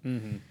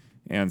mind.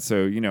 And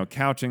so, you know,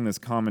 couching this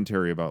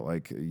commentary about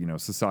like, you know,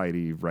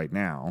 society right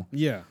now.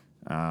 Yeah.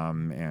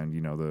 And, you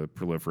know, the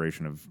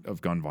proliferation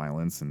of gun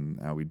violence and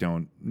how we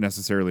don't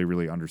necessarily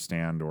really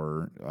understand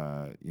or,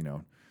 you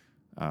know,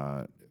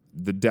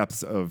 the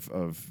depths of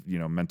you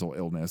know, mental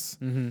illness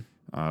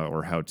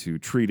or how to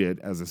treat it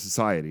as a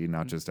society,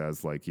 not just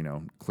as like, you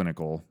know,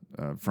 clinical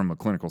from a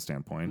clinical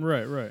standpoint.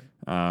 Right.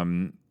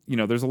 You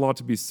know, there's a lot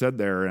to be said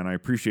there, and I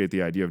appreciate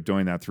the idea of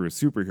doing that through a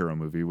superhero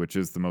movie, which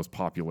is the most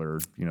popular,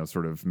 you know,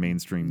 sort of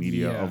mainstream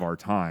media of our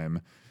time.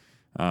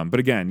 But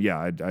again,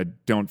 I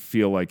don't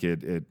feel like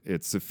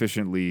it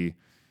sufficiently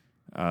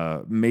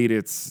made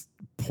its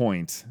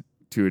point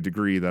to a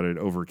degree that it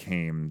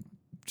overcame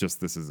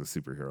just this is a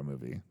superhero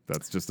movie.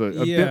 That's just a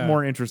bit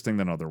more interesting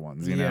than other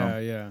ones, you know?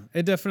 Yeah.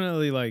 It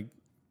definitely like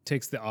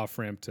takes the off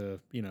ramp to,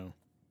 you know,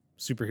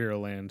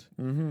 superhero land,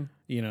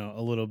 you know,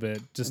 a little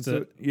bit just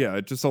to.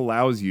 It just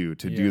allows you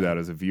to do that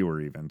as a viewer,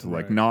 even to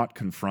like not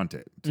confront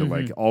it, to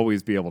like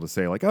always be able to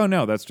say like, oh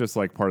no, that's just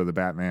like part of the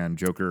Batman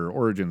Joker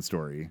origin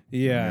story.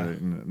 Yeah.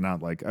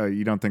 Not like,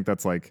 you don't think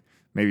that's like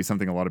maybe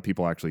something a lot of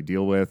people actually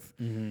deal with.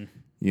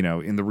 You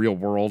know, in the real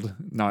world,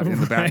 not in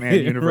the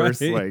Batman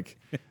universe, like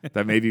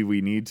that maybe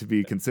we need to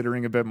be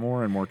considering a bit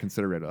more and more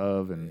considerate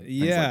of and things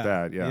like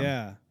that.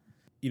 Yeah.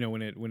 You know,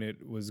 when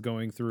it was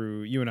going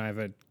through, you and I have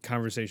had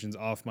conversations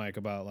off mic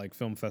about like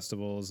film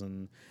festivals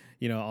and,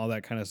 you know, all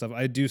that kind of stuff.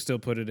 I do still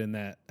put it in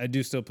that. I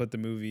do still put the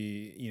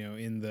movie, you know,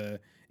 in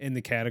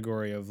the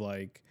category of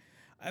like,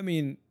 I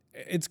mean,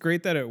 it's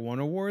great that it won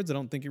awards. I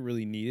don't think it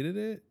really needed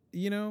it,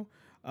 you know.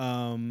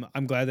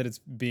 I'm glad that it's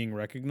being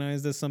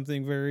recognized as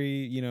something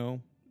very, you know,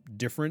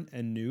 different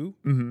and new,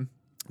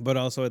 but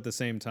also at the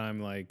same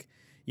time, like,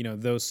 you know,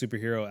 those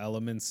superhero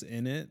elements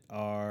in it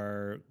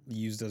are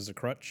used as a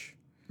crutch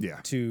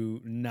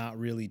to not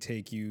really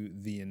take you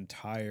the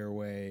entire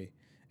way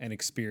and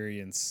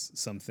experience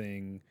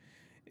something,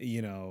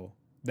 you know,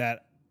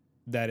 that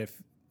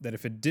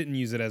if it didn't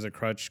use it as a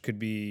crutch could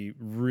be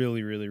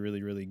really, really,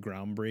 really, really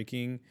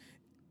groundbreaking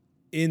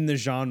in the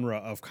genre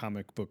of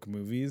comic book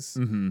movies,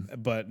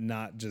 Mm-hmm. but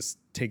not just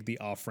take the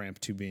off ramp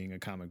to being a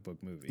comic book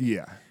movie.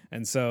 Yeah,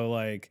 And so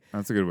like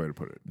that's a good way to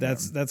put it.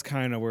 that's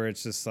kind of where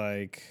it's just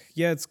like,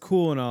 yeah, it's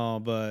cool and all,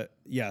 but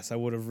yes, I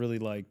would have really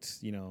liked,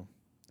 you know,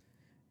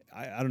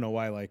 I don't know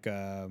why, like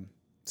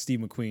Steve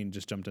McQueen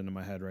just jumped into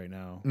my head right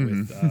now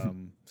with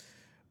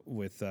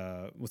what's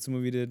the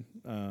movie he did?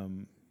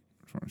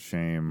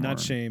 Shame, Not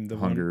or Shame, the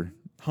Hunger.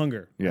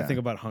 Hunger. Yeah. I think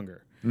about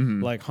Hunger.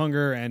 Mm-hmm. Like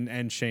Hunger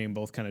and Shame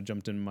both kind of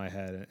jumped in my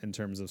head in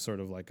terms of sort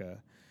of like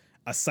a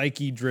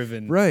psyche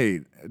driven,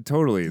 Right,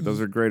 totally. Those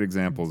are great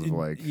examples of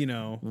like you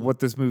know, what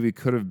this movie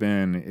could have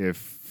been if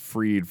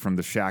freed from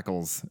the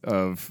shackles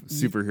of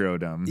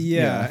superhero-dom.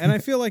 yeah. And I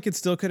feel like it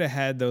still could have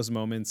had those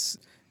moments.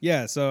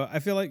 Yeah, so I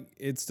feel like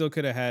it still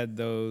could have had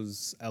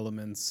those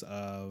elements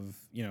of,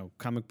 you know,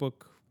 comic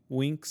book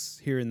winks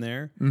here and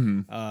there,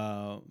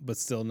 but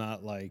still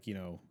not like, you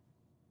know,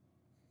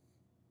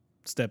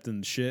 stepped in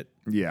the shit,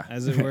 Yeah,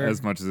 as it were.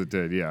 as much as it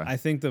did. Yeah, I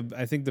think the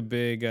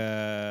big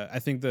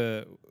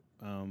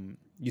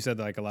you said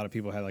that like a lot of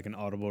people had like an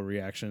audible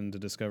reaction to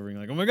discovering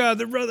like, oh my god,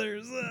 they're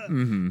brothers.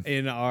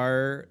 In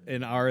our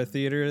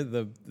theater,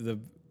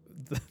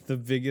 the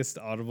biggest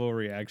audible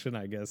reaction,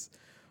 I guess,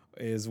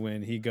 is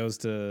when he goes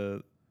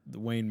to the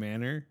Wayne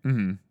Manor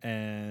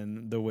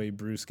and the way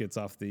Bruce gets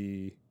off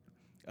the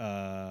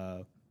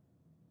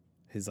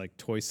his like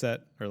toy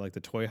set or like the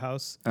toy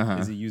house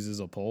is he uses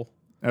a pole.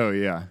 Oh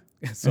yeah.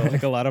 So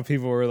like a lot of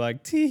people were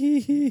like, tee hee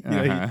hee.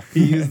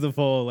 He used the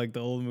pole like the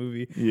old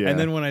movie. Yeah. And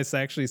then when I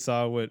actually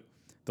saw what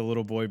the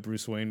little boy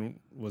Bruce Wayne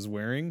was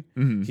wearing,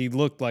 he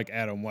looked like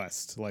Adam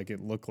West. Like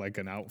it looked like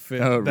an outfit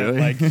that really?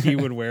 like he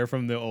would wear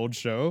from the old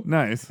show.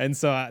 Nice. And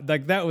so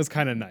like that was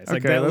kind of nice.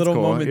 Like Okay, that that's little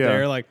cool. moment Yeah.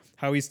 there, like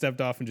how he stepped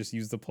off and just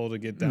used the pole to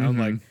get down.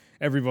 Like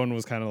everyone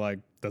was kind of like,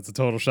 that's a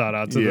total shout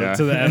out to Yeah.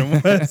 the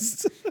Adam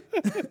West.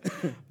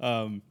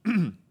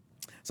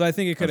 So I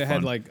think it could have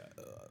had fun. like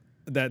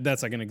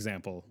that's like an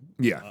example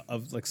Yeah.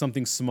 of like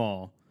something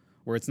small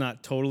where it's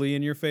not totally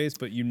in your face,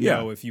 but you Yeah.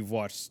 know if you've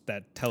watched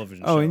that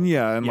television Oh, show.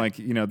 and like,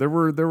 you know, there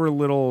were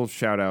little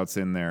shout outs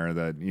in there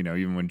that, you know,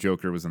 even when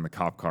Joker was in the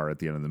cop car at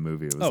the end of the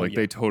movie, it was like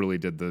they totally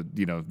did the,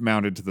 you know,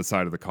 mounted to the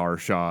side of the car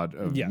shot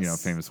of, you know,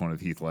 famous one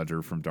of Heath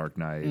Ledger from Dark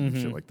Knight and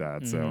shit like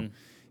that. So,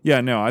 yeah,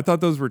 no, I thought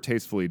those were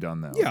tastefully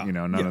done though. Yeah, You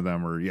know, none of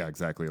them were,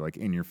 exactly like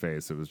in your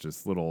face. It was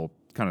just little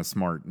kind of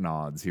smart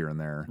nods here and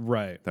there.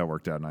 Right. That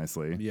worked out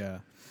nicely. Yeah.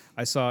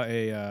 I saw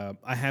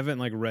I haven't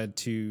like read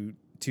too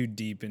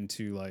deep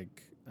into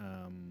like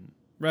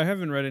I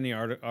haven't read any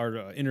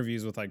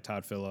interviews with like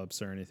Todd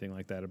Phillips or anything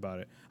like that about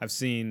it. I've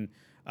seen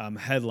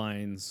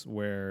headlines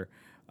where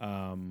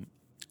I'm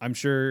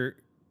sure,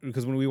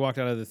 because when we walked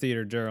out of the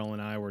theater, Daryl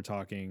and I were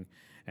talking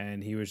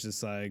and he was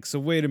just like, so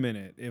wait a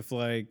minute, if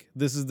like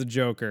this is the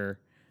Joker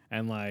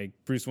and like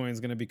Bruce Wayne's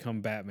gonna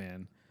become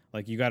Batman,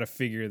 like you got to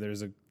figure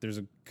there's a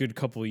good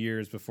couple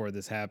years before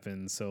this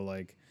happens, so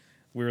like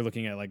we were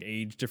looking at like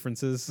age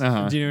differences. Do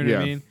you know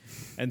what I mean?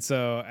 And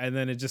so, and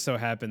then it just so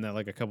happened that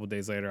like a couple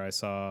days later, I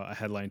saw a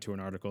headline to an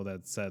article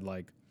that said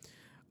like,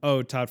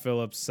 oh, Todd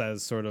Phillips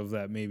says sort of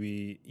that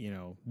maybe, you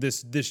know,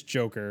 this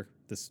Joker,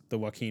 the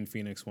Joaquin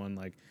Phoenix one,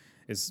 like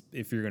is,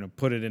 if you're going to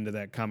put it into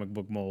that comic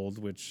book mold,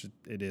 which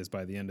it is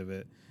by the end of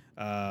it,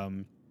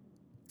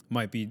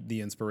 might be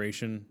the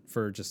inspiration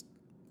for just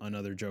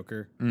another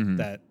Joker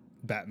that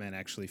Batman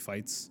actually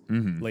fights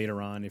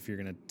later on, if you're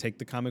going to take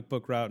the comic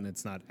book route and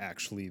it's not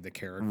actually the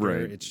character.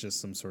 Right. It's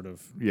just some sort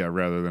of... Yeah,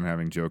 rather than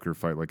having Joker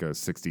fight like a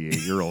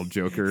 68-year-old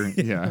Joker.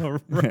 Yeah.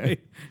 Right.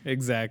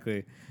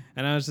 Exactly.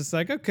 And I was just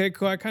like, okay,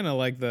 cool. I kind of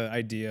like the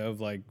idea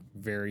of like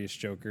various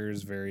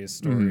Jokers, various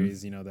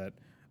stories, you know, that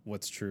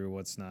what's true,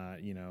 what's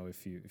not, you know,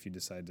 if you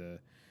decide to,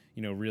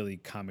 you know, really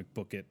comic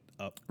book it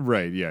up.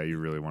 Right, yeah, you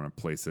really want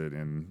to place it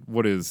in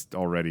what is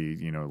already,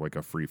 you know, like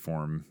a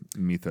free-form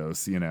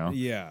mythos, you know?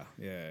 Yeah.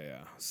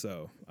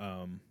 So,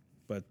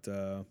 but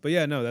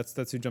yeah, no,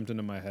 that's who jumped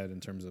into my head in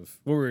terms of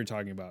what we were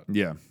talking about.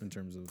 Yeah. In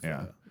terms of,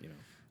 Yeah. you know.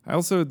 I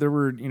also, there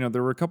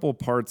were a couple of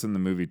parts in the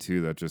movie,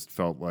 too, that just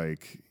felt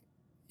like,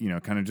 you know,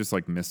 kind of just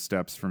like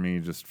missteps for me,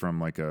 just from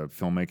like a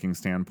filmmaking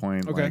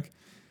standpoint. Okay. Like,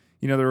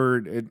 you know,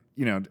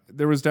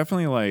 there was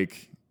definitely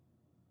like,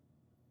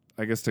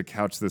 I guess to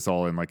couch this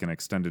all in like an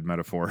extended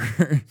metaphor,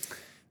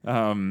 you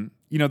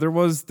know, there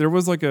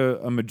was like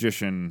a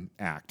magician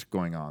act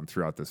going on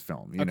throughout this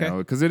film, you know,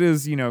 because it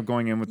is, you know,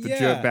 going in with the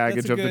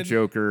baggage of the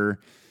Joker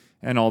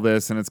and all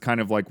this, and it's kind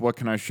of like, what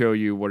can I show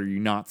you? What are you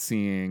not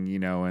seeing? You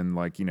know, and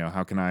like, you know,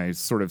 how can I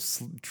sort of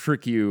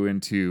trick you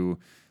into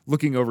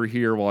looking over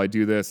here while I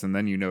do this, and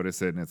then you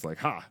notice it, and it's like,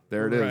 ha,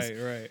 there it is.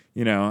 Right.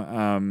 You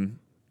know,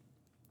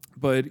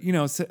 but you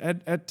know, so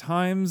at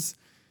times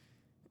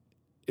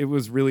it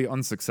was really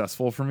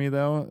unsuccessful for me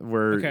though,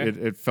 where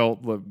it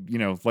felt, you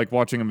know, like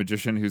watching a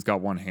magician who's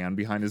got one hand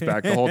behind his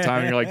back the whole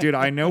time. And you're like, dude,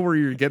 I know where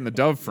you're getting the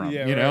dove from.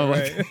 You know,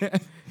 like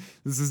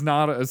this is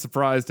not a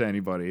surprise to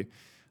anybody.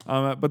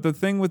 But the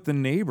thing with the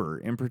neighbor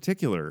in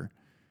particular,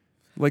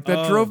 like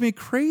that drove me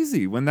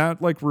crazy when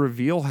that like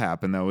reveal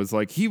happened. That was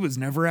like, he was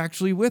never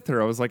actually with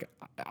her. I was like,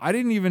 I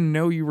didn't even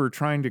know you were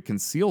trying to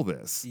conceal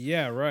this.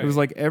 Yeah, right. It was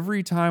like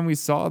every time we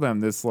saw them,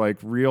 this like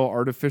real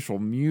artificial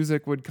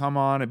music would come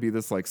on. It'd be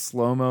this like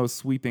slow-mo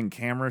sweeping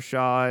camera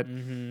shot.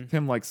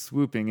 Him like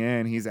swooping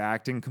in. He's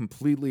acting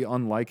completely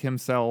unlike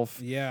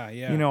himself. Yeah,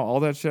 yeah. You know, all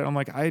that shit. I'm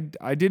like,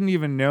 I didn't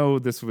even know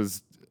this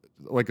was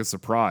like a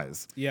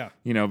surprise. Yeah.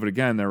 You know, but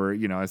again, there were,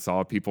 you know, I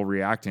saw people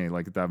reacting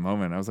like at that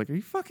moment. I was like, are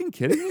you fucking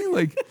kidding me?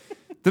 Like,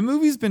 the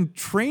movie's been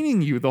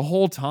training you the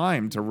whole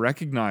time to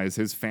recognize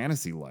his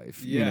fantasy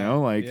life. Yeah, you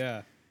know, like,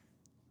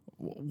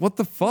 what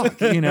the fuck?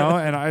 You know,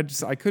 and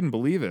I couldn't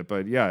believe it.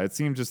 But yeah, it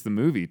seemed just the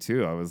movie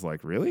too. I was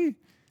like, really?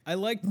 I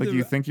liked Like,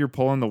 you think you're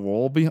pulling the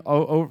wool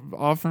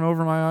off from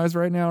over my eyes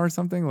right now or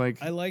something?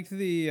 Like, I liked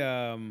the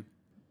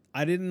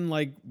I didn't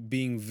like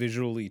being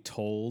visually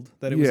told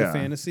that it was a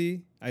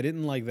fantasy. I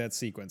didn't like that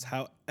sequence.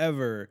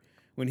 However,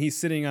 when he's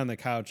sitting on the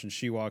couch and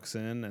she walks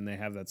in and they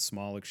have that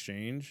small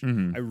exchange,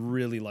 I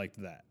really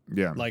liked that.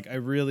 Yeah. Like, I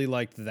really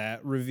liked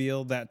that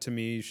reveal. That to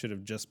me should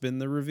have just been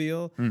the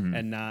reveal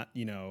and not,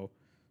 you know,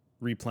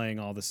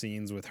 replaying all the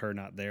scenes with her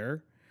not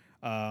there.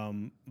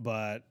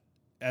 But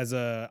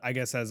I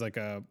guess as like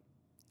a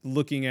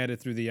looking at it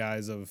through the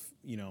eyes of,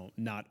 you know,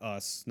 not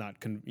us, not,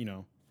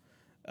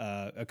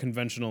 a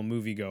conventional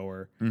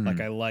moviegoer,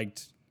 like I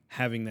liked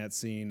having that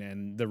scene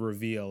and the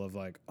reveal of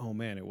like, oh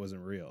man, it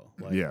wasn't real.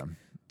 Like,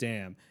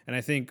 damn. And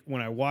I think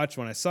when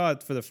I saw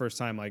it for the first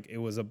time, like it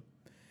wasn't,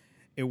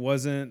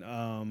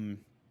 because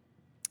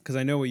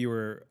I know what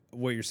you're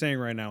saying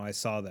right now. I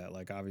saw that,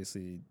 like,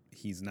 obviously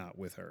he's not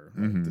with her.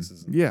 Like, this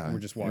is, we're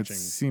just watching. It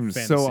seems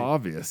fantasy. so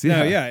obvious.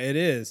 No, yeah, it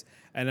is.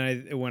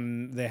 And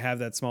when they have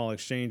that small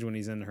exchange when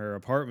he's in her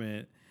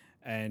apartment,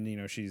 and you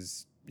know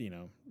she's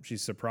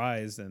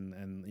surprised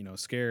and you know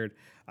scared.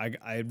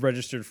 I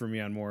registered for me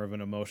on more of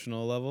an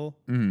emotional level,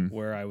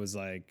 where I was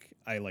like,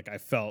 I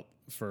felt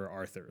for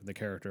Arthur, the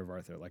character of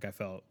Arthur. Like, I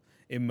felt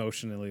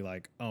emotionally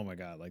like, oh my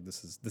god, like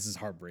this is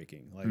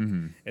heartbreaking. Like,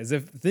 as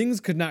if things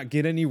could not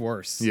get any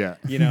worse. Yeah.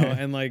 You know,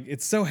 and like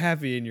it's so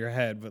happy in your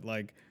head, but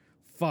like,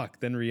 fuck,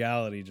 then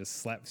reality just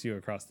slaps you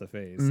across the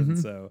face. And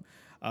so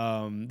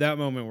that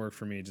moment worked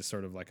for me, just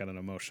sort of like at an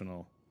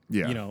emotional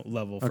you know,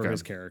 level for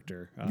his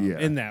character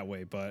in that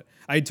way. But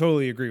I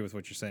totally agree with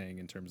what you're saying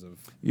in terms of...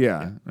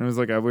 Yeah. And it was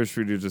like, I wish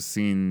we'd have just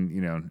seen,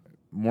 you know,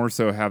 more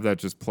so have that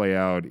just play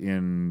out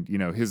in, you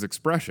know, his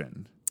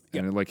expression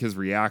and like his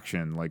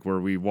reaction, like where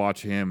we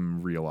watch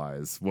him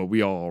realize what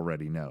we all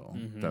already know,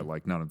 that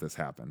like none of this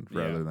happened,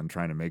 rather than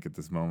trying to make it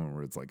this moment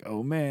where it's like,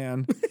 oh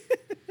man,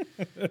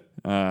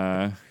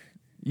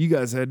 you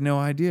guys had no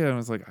idea. And I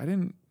was like,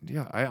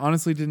 I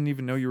honestly didn't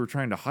even know you were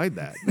trying to hide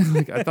that.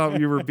 Like, I thought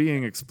you were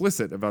being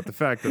explicit about the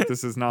fact that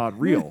this is not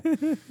real.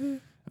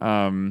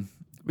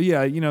 But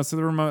yeah, you know, so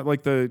the remote,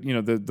 like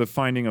the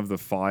finding of the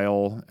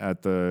file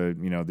at the,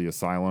 you know, the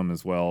asylum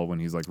as well, when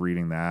he's like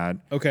reading that.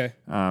 Okay.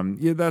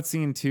 Yeah, that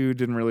scene too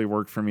didn't really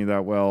work for me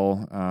that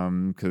well.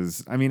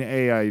 Cause I mean,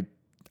 I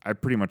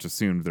pretty much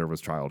assumed there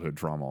was childhood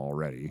trauma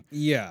already.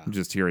 Yeah.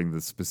 Just hearing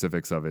the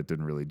specifics of it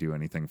didn't really do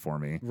anything for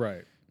me.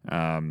 Right.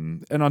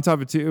 And on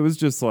top of it, it was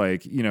just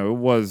like, you know, it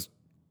was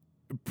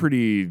a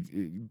pretty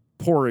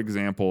poor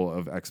example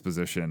of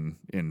exposition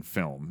in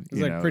film. It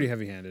was like pretty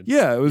heavy-handed.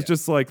 Yeah, it was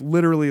just like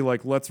literally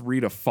like, let's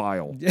read a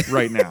file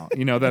right now.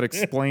 You know, that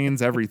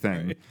explains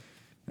everything.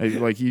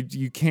 Right. Like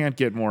you can't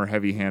get more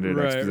heavy-handed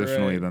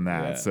expositionally than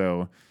that.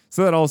 Yeah. So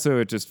that also,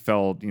 it just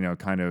felt, you know,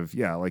 kind of,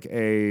 like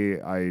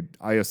I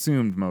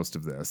assumed most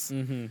of this.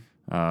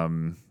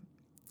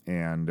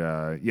 And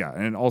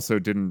it also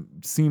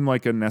didn't seem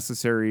like a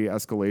necessary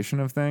escalation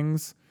of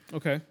things.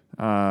 Okay.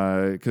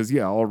 Because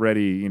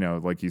already, you know,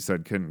 like you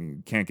said,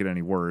 can't get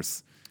any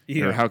worse.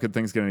 Yeah. Or how could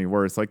things get any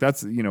worse? Like,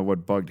 that's, you know,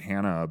 what bugged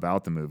Hannah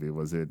about the movie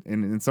was it.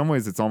 In some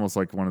ways, it's almost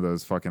like one of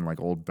those fucking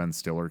like old Ben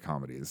Stiller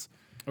comedies.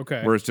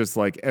 Okay. Where it's just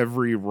like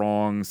every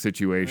wrong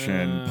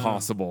situation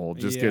possible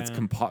just gets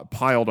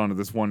piled onto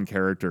this one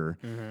character,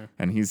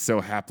 and he's so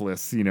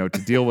hapless, you know,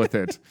 to deal with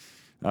it.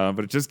 But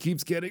it just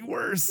keeps getting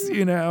worse,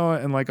 you know,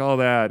 and like all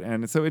that.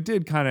 And so it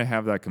did kind of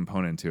have that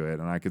component to it.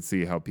 And I could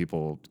see how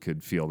people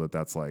could feel that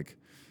that's like,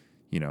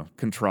 you know,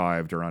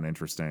 contrived or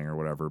uninteresting or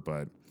whatever.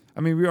 But I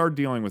mean, we are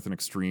dealing with an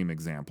extreme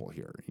example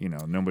here. You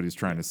know, nobody's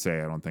trying to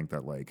say, I don't think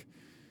that like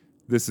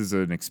this is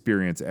an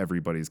experience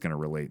everybody's going to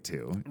relate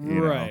to.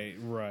 Right.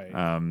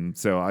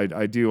 So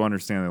I do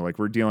understand that like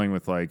we're dealing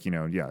with like, you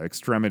know,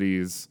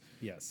 extremities.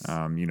 Yes.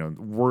 You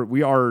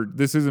know,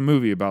 this is a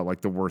movie about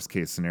like the worst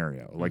case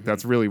scenario. Like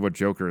that's really what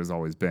Joker has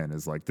always been,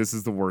 is like, this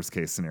is the worst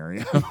case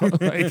scenario.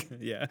 Like,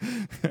 yeah.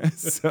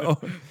 So,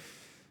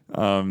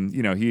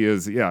 you know, he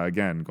is,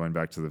 again, going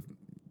back to the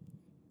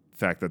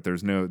fact that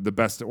the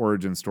best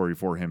origin story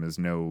for him is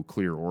no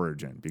clear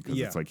origin, because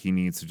it's like, he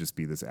needs to just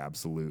be this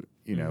absolute,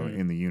 you know,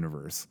 in the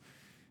universe.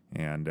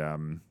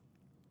 And,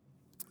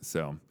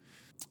 so.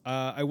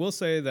 I will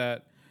say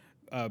that,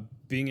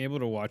 being able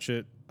to watch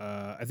it,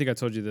 I think I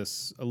told you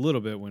this a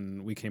little bit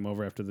when we came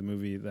over after the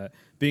movie, that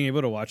being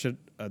able to watch it,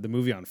 the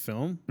movie on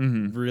film,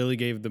 really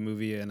gave the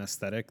movie an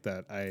aesthetic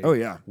that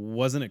I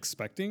wasn't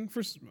expecting.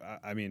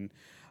 I mean,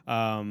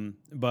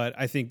 But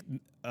I think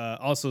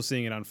also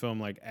seeing it on film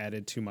like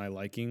added to my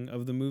liking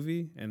of the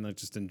movie and like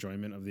just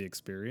enjoyment of the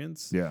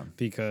experience. Yeah.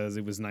 Because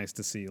it was nice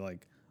to see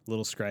like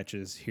little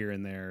scratches here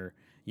and there,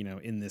 you know,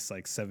 in this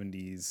like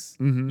 70s,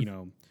 you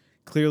know,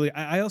 clearly.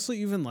 I also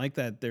even like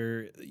that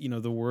there, you know,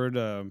 the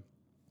word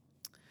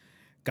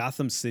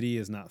Gotham City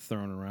is not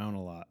thrown around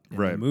a lot in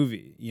the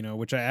movie, you know,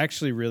 which I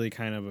actually really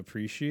kind of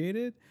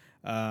appreciated.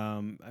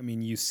 I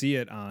mean, you see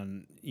it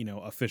on, you know,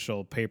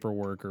 official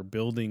paperwork or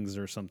buildings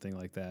or something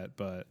like that,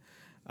 but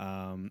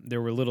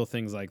there were little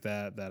things like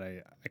that that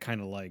I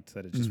kind of liked,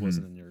 that it just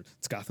wasn't in your,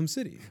 it's Gotham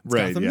City, it's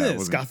Gotham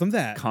this, Gotham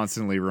that.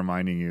 Constantly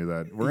reminding you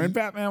that we're in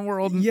Batman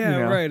world. Yeah, you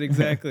know? right,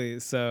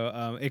 exactly.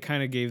 So it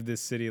kind of gave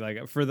this city,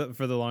 like for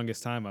the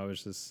longest time,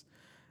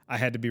 I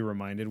had to be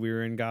reminded we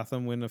were in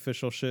Gotham when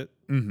official shit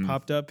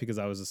popped up, because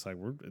I was just like,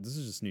 this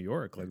is just New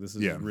York. Like, this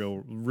is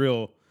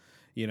real,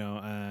 you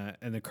know,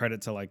 and the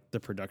credit to like the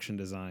production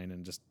design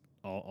and just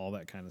all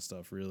that kind of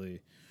stuff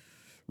really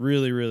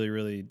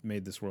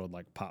made this world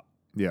like pop.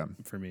 Yeah,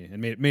 for me,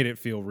 and made it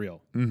feel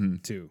real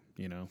too,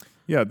 you know.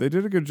 Yeah, they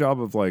did a good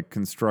job of like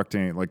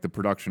constructing like the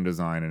production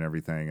design and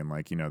everything, and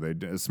like, you know, they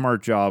did a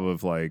smart job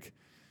of like,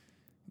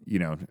 you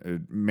know,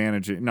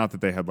 managing. Not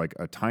that they had like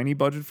a tiny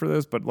budget for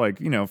this, but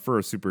like, you know, for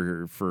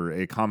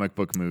a comic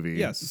book movie,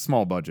 yes,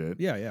 small budget.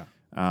 Yeah.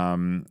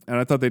 And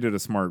I thought they did a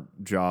smart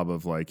job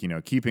of like, you know,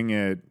 keeping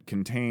it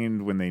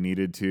contained when they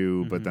needed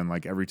to, but then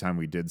like every time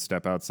we did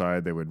step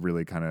outside, they would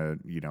really kind of,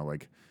 you know,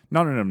 like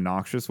not in an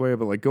obnoxious way,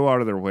 but like go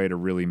out of their way to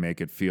really make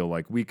it feel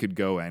like we could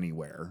go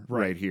anywhere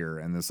right here,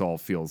 and this all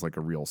feels like a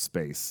real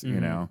space,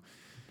 you know.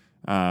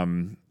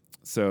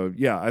 So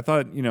yeah, I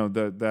thought, you know,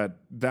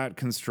 that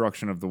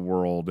construction of the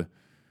world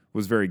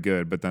was very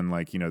good, but then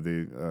like, you know,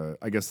 the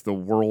I guess the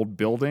world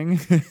building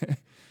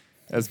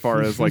as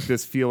far as like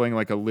this feeling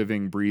like a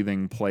living,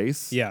 breathing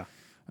place. Yeah.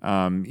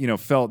 You know,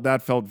 felt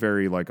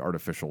very like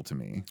artificial to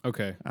me.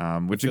 Okay.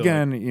 Which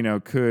again, you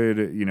know, could,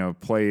 you know,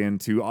 play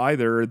into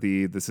either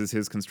this is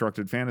his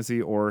constructed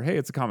fantasy, or hey,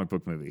 it's a comic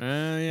book movie.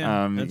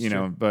 Yeah, that's you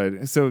know, true.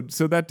 but so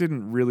that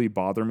didn't really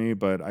bother me,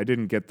 but I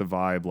didn't get the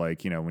vibe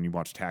like, you know, when you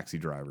watch Taxi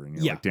Driver and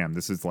you're like, damn,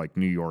 this is like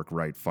New York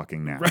right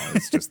fucking now.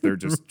 It's just they're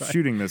just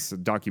shooting this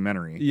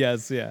documentary.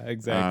 Yes, yeah,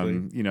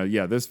 exactly. You know,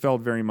 yeah, this felt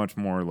very much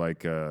more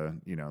like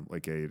you know,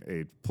 like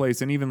a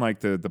place, and even like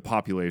the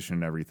population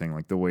and everything,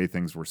 like the way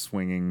things were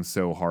swinging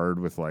so hard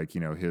with like, you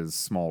know, his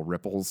small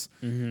ripples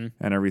and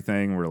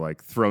everything were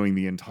like throwing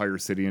the entire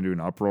city into an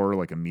uproar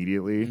like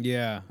immediately.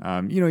 Yeah.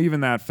 You know,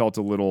 even that felt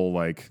a little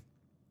like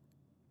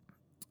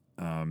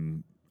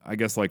I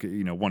guess like,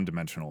 you know,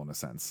 one-dimensional in a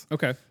sense.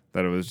 Okay.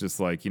 That it was just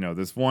like, you know,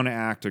 this one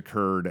act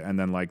occurred, and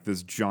then like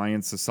this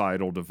giant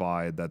societal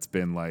divide that's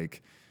been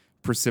like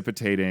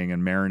precipitating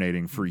and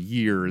marinating for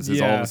years is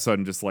all of a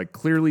sudden just like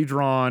clearly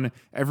drawn.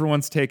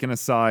 Everyone's taken a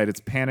side. It's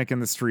panic in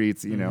the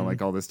streets, you know,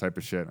 like all this type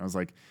of shit. And I was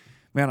like,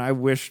 man, I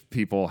wish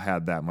people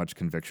had that much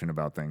conviction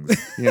about things,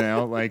 you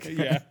know, like.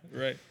 Yeah,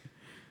 right.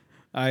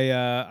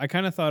 I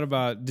kind of thought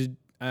about, did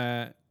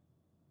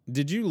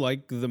you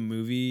like the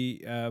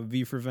movie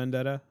V for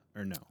Vendetta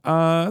or no?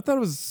 I thought it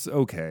was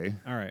okay.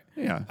 All right.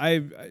 Yeah.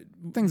 I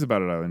Things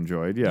about it I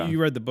enjoyed. Yeah.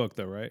 You read the book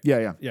though, right?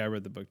 Yeah. Yeah, I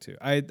read the book too.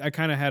 I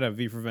kind of had a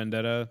V for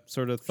Vendetta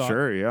sort of thought.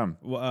 Sure. Yeah.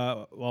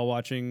 While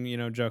watching, you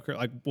know, Joker,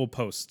 like we'll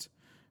post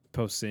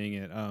seeing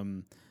it.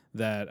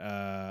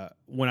 That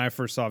when I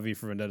first saw V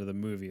for Vendetta the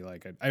movie,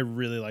 like I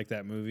really liked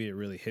that movie. It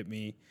really hit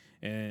me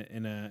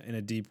in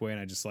a deep way,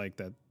 and I just like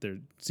that there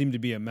seemed to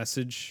be a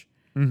message,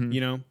 you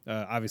know,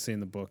 obviously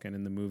in the book and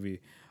in the movie.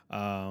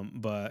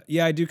 But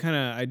yeah, I do kind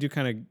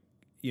of,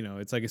 you know,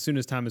 it's like as soon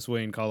as Thomas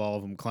Wayne called all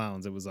of them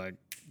clowns, it was like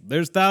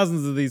there's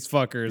thousands of these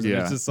fuckers, and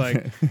it's just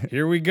like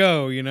here we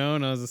go, you know.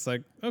 And I was just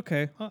like,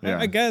 okay, well,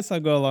 I guess I'll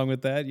go along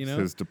with that, you know.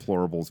 His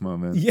deplorables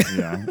moment.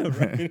 Yeah.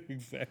 Right,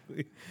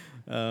 exactly.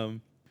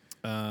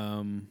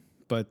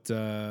 But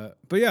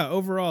yeah,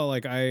 overall,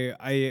 like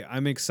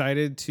I'm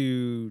excited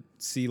to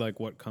see like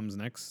what comes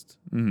next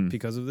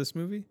because of this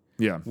movie.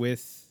 Yeah.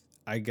 With,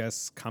 I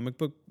guess, comic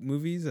book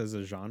movies as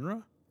a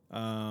genre.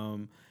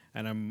 And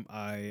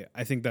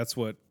I think that's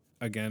what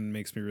again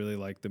makes me really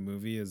like the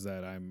movie, is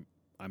that I'm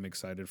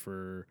excited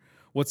for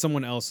what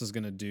someone else is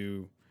going to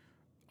do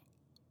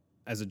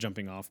as a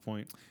jumping off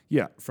point.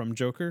 Yeah. From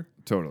Joker.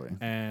 Totally.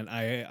 And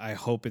I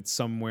hope it's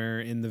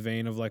somewhere in the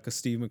vein of like a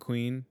Steve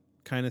McQueen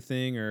kind of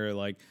thing, or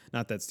like,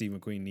 not that Steve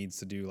McQueen needs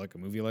to do like a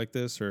movie like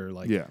this, or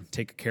like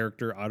take a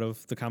character out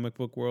of the comic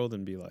book world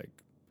and be like,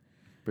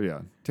 but yeah,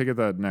 take it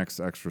that next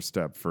extra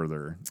step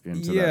further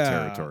into that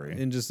territory,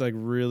 and just like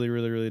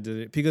really did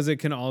it, because it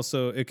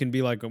can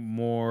be like a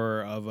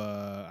more of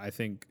a, I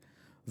think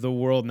the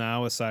world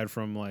now, aside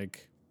from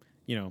like,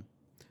 you know,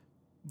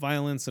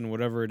 violence and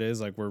whatever it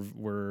is, like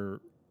we're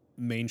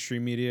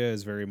mainstream media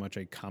is very much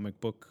a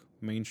comic book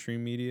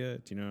mainstream media.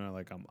 Do you know,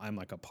 like I'm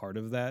like a part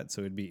of that,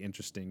 so it'd be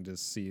interesting to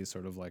see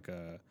sort of like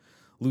a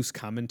loose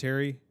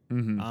commentary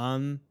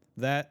on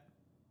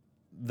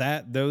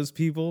those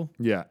people,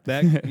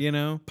 that you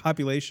know,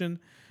 population,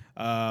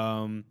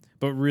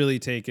 but really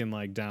taken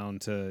like down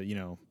to, you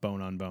know,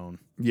 bone on bone.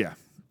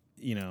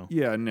 you know.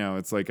 Yeah, no,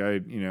 it's like I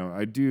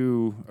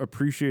do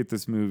appreciate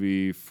this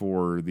movie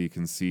for the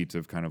conceit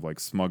of kind of like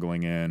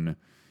smuggling in,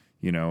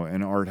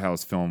 an art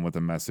house film with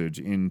a message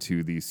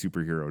into the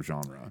superhero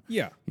genre.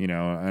 Yeah.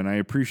 And I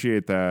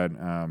appreciate that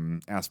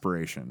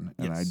aspiration.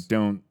 And I Yes.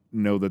 don't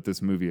know that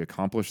this movie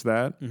accomplished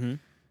that.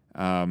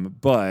 Mm-hmm.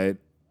 But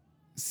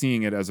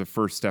seeing it as a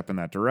first step in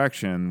that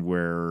direction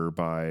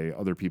whereby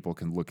other people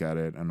can look at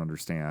it and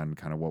understand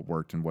kind of what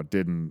worked and what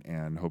didn't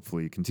and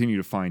hopefully continue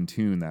to fine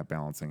tune that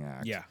balancing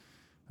act. Yeah.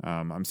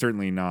 I'm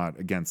certainly not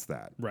against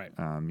that. Right.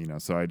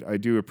 So I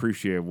do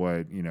appreciate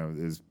what,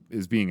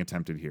 is being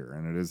attempted here.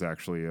 And it is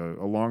actually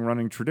a long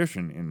running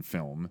tradition in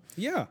film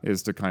Yeah.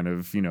 is to kind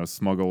of,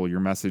 smuggle your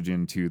message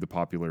into the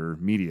popular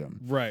medium.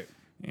 Right.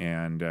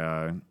 And,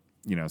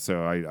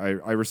 so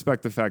I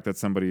respect the fact that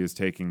somebody is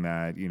taking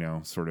that,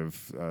 sort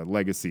of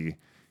legacy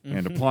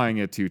and applying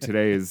it to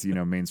today's,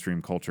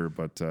 mainstream culture.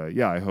 But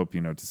I hope,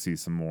 to see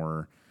some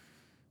more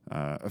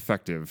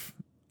effective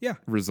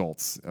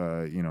results,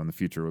 in the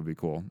future would be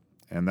cool.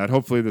 And that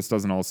hopefully this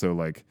doesn't also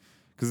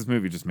because this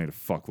movie just made a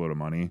fuckload of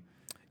money.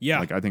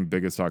 Yeah. I think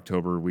biggest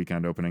October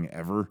weekend opening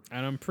ever.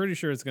 And I'm pretty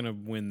sure it's going to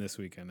win this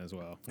weekend as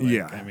well.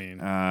 I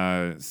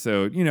mean,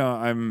 so,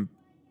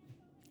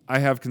 I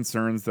have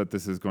concerns that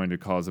this is going to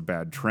cause a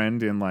bad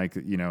trend in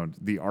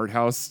the art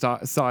house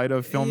side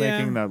of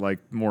filmmaking that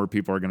more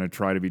people are going to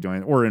try to be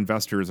doing, or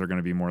investors are going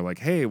to be more like,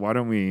 hey, why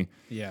don't we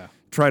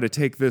try to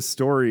take this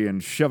story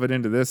and shove it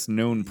into this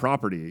known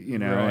property,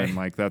 Right.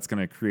 and that's going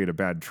to create a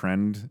bad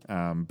trend.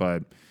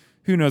 But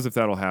who knows if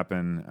that'll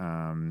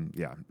happen.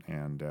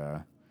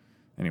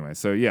 Anyway,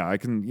 so I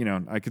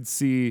could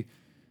see,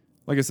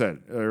 like I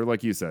said, or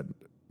like you said,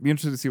 be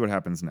interested to see what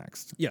happens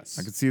next. Yes.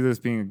 I could see this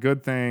being a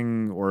good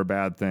thing or a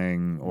bad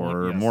thing,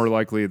 or more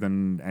likely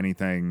than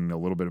anything, a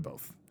little bit of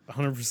both.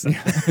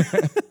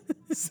 100%.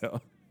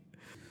 So,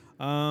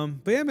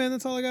 but yeah, man,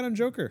 that's all I got on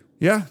Joker.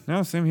 yeah,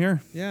 no, same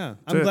here. Yeah.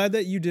 That's I'm it. glad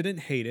that you didn't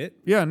hate it.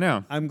 Yeah,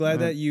 no. I'm glad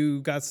that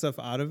you got stuff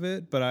out of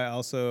it, but I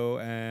also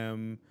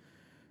am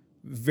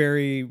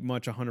very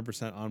much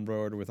 100% on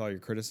board with all your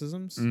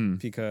criticisms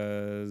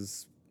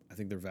because I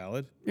think they're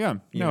valid. Yeah,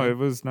 know? it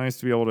was nice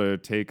to be able to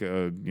take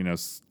a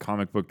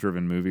comic book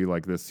driven movie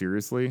like this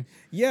seriously.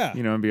 Yeah.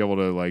 And be able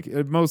to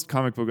at most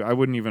comic book, I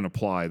wouldn't even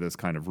apply this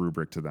kind of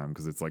rubric to them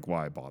because it's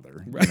why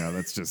bother?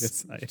 That's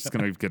just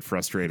gonna get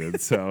frustrated.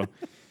 So,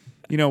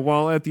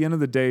 while at the end of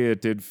the day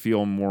it did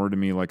feel more to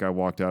me like I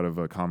walked out of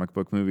a comic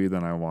book movie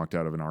than I walked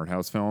out of an art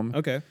house film.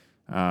 Okay.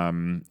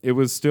 It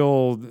was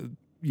still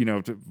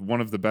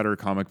one of the better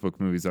comic book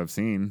movies I've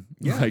seen.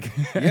 Yeah.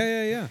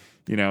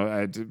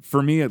 Yeah.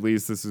 For me at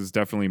least, this is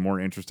definitely more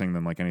interesting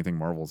than anything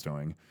Marvel's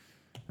doing.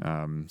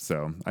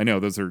 So I know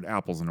those are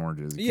apples and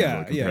oranges. You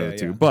can't really compare the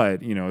two.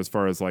 But as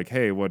far as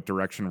hey, what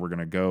direction we're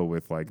gonna go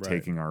with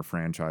taking our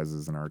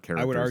franchises and our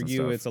characters, I would and argue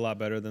stuff. it's a lot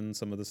better than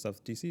some of the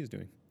stuff DC is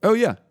doing. Oh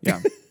yeah.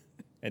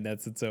 And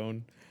that's its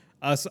own,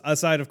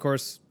 aside of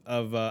course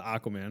of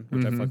Aquaman,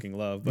 which I fucking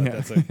love, but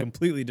that's a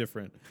completely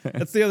different.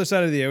 That's the other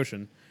side of the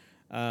ocean.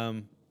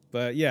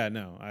 But yeah,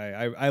 no,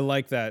 I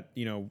like that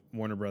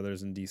Warner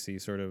Brothers and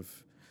DC sort of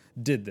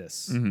did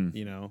this,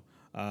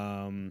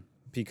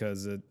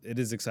 because it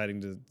is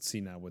exciting to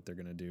see now what they're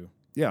gonna do.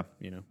 Yeah.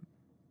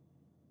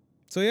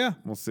 So yeah,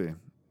 We'll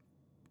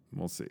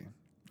see.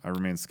 I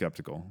remain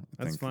skeptical.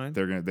 I That's think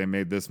fine. They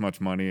made this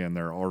much money and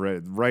they're already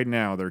right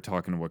now they're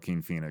talking to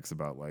Joaquin Phoenix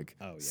about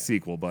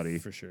sequel, buddy.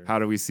 For sure. How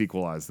do we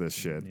sequelize this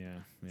shit?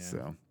 Yeah.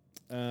 So,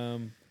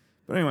 Um,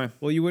 but anyway,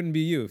 well, you wouldn't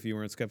be you if you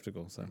weren't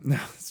skeptical. So no,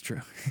 it's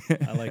true.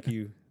 I like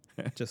you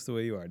just the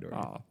way you are, Dorian.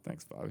 Oh,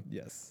 thanks, Bobby.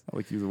 Yes. I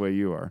like you the way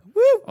you are.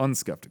 Woo!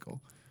 Unskeptical.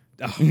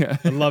 Oh, Yeah.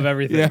 I love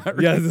everything. Yeah, right.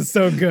 Yeah, this is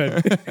so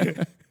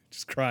good.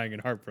 Just crying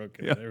and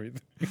heartbroken Yeah. and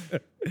everything.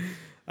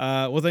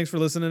 Well, thanks for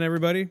listening,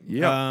 everybody.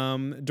 Yeah.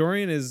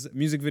 Dorian is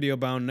music video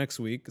bound next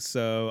week,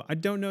 so I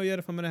don't know yet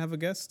if I'm going to have a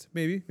guest.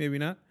 Maybe, maybe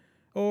not.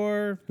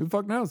 Or Who the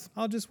fuck knows?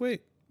 I'll just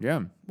wait.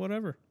 Yeah.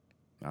 Whatever.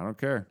 I don't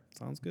care.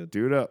 Sounds good.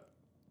 Do it up.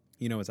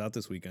 You know what's out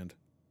this weekend?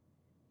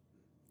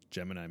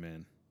 Gemini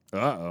Man.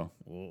 Uh-oh.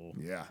 Whoa.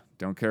 Yeah.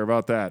 Don't care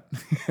about that.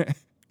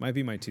 Might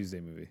be my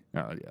Tuesday movie.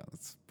 Oh, yeah.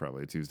 That's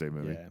probably a Tuesday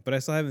movie. Yeah, but I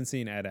still haven't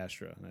seen Ad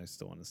Astra, and I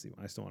still want to see.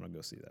 I still want to go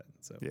see that.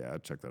 So, Yeah,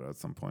 I'd check that out at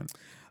some point.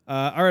 all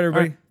right,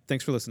 everybody. All right.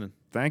 Thanks for listening.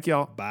 Thank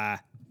y'all. Bye.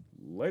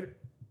 Later.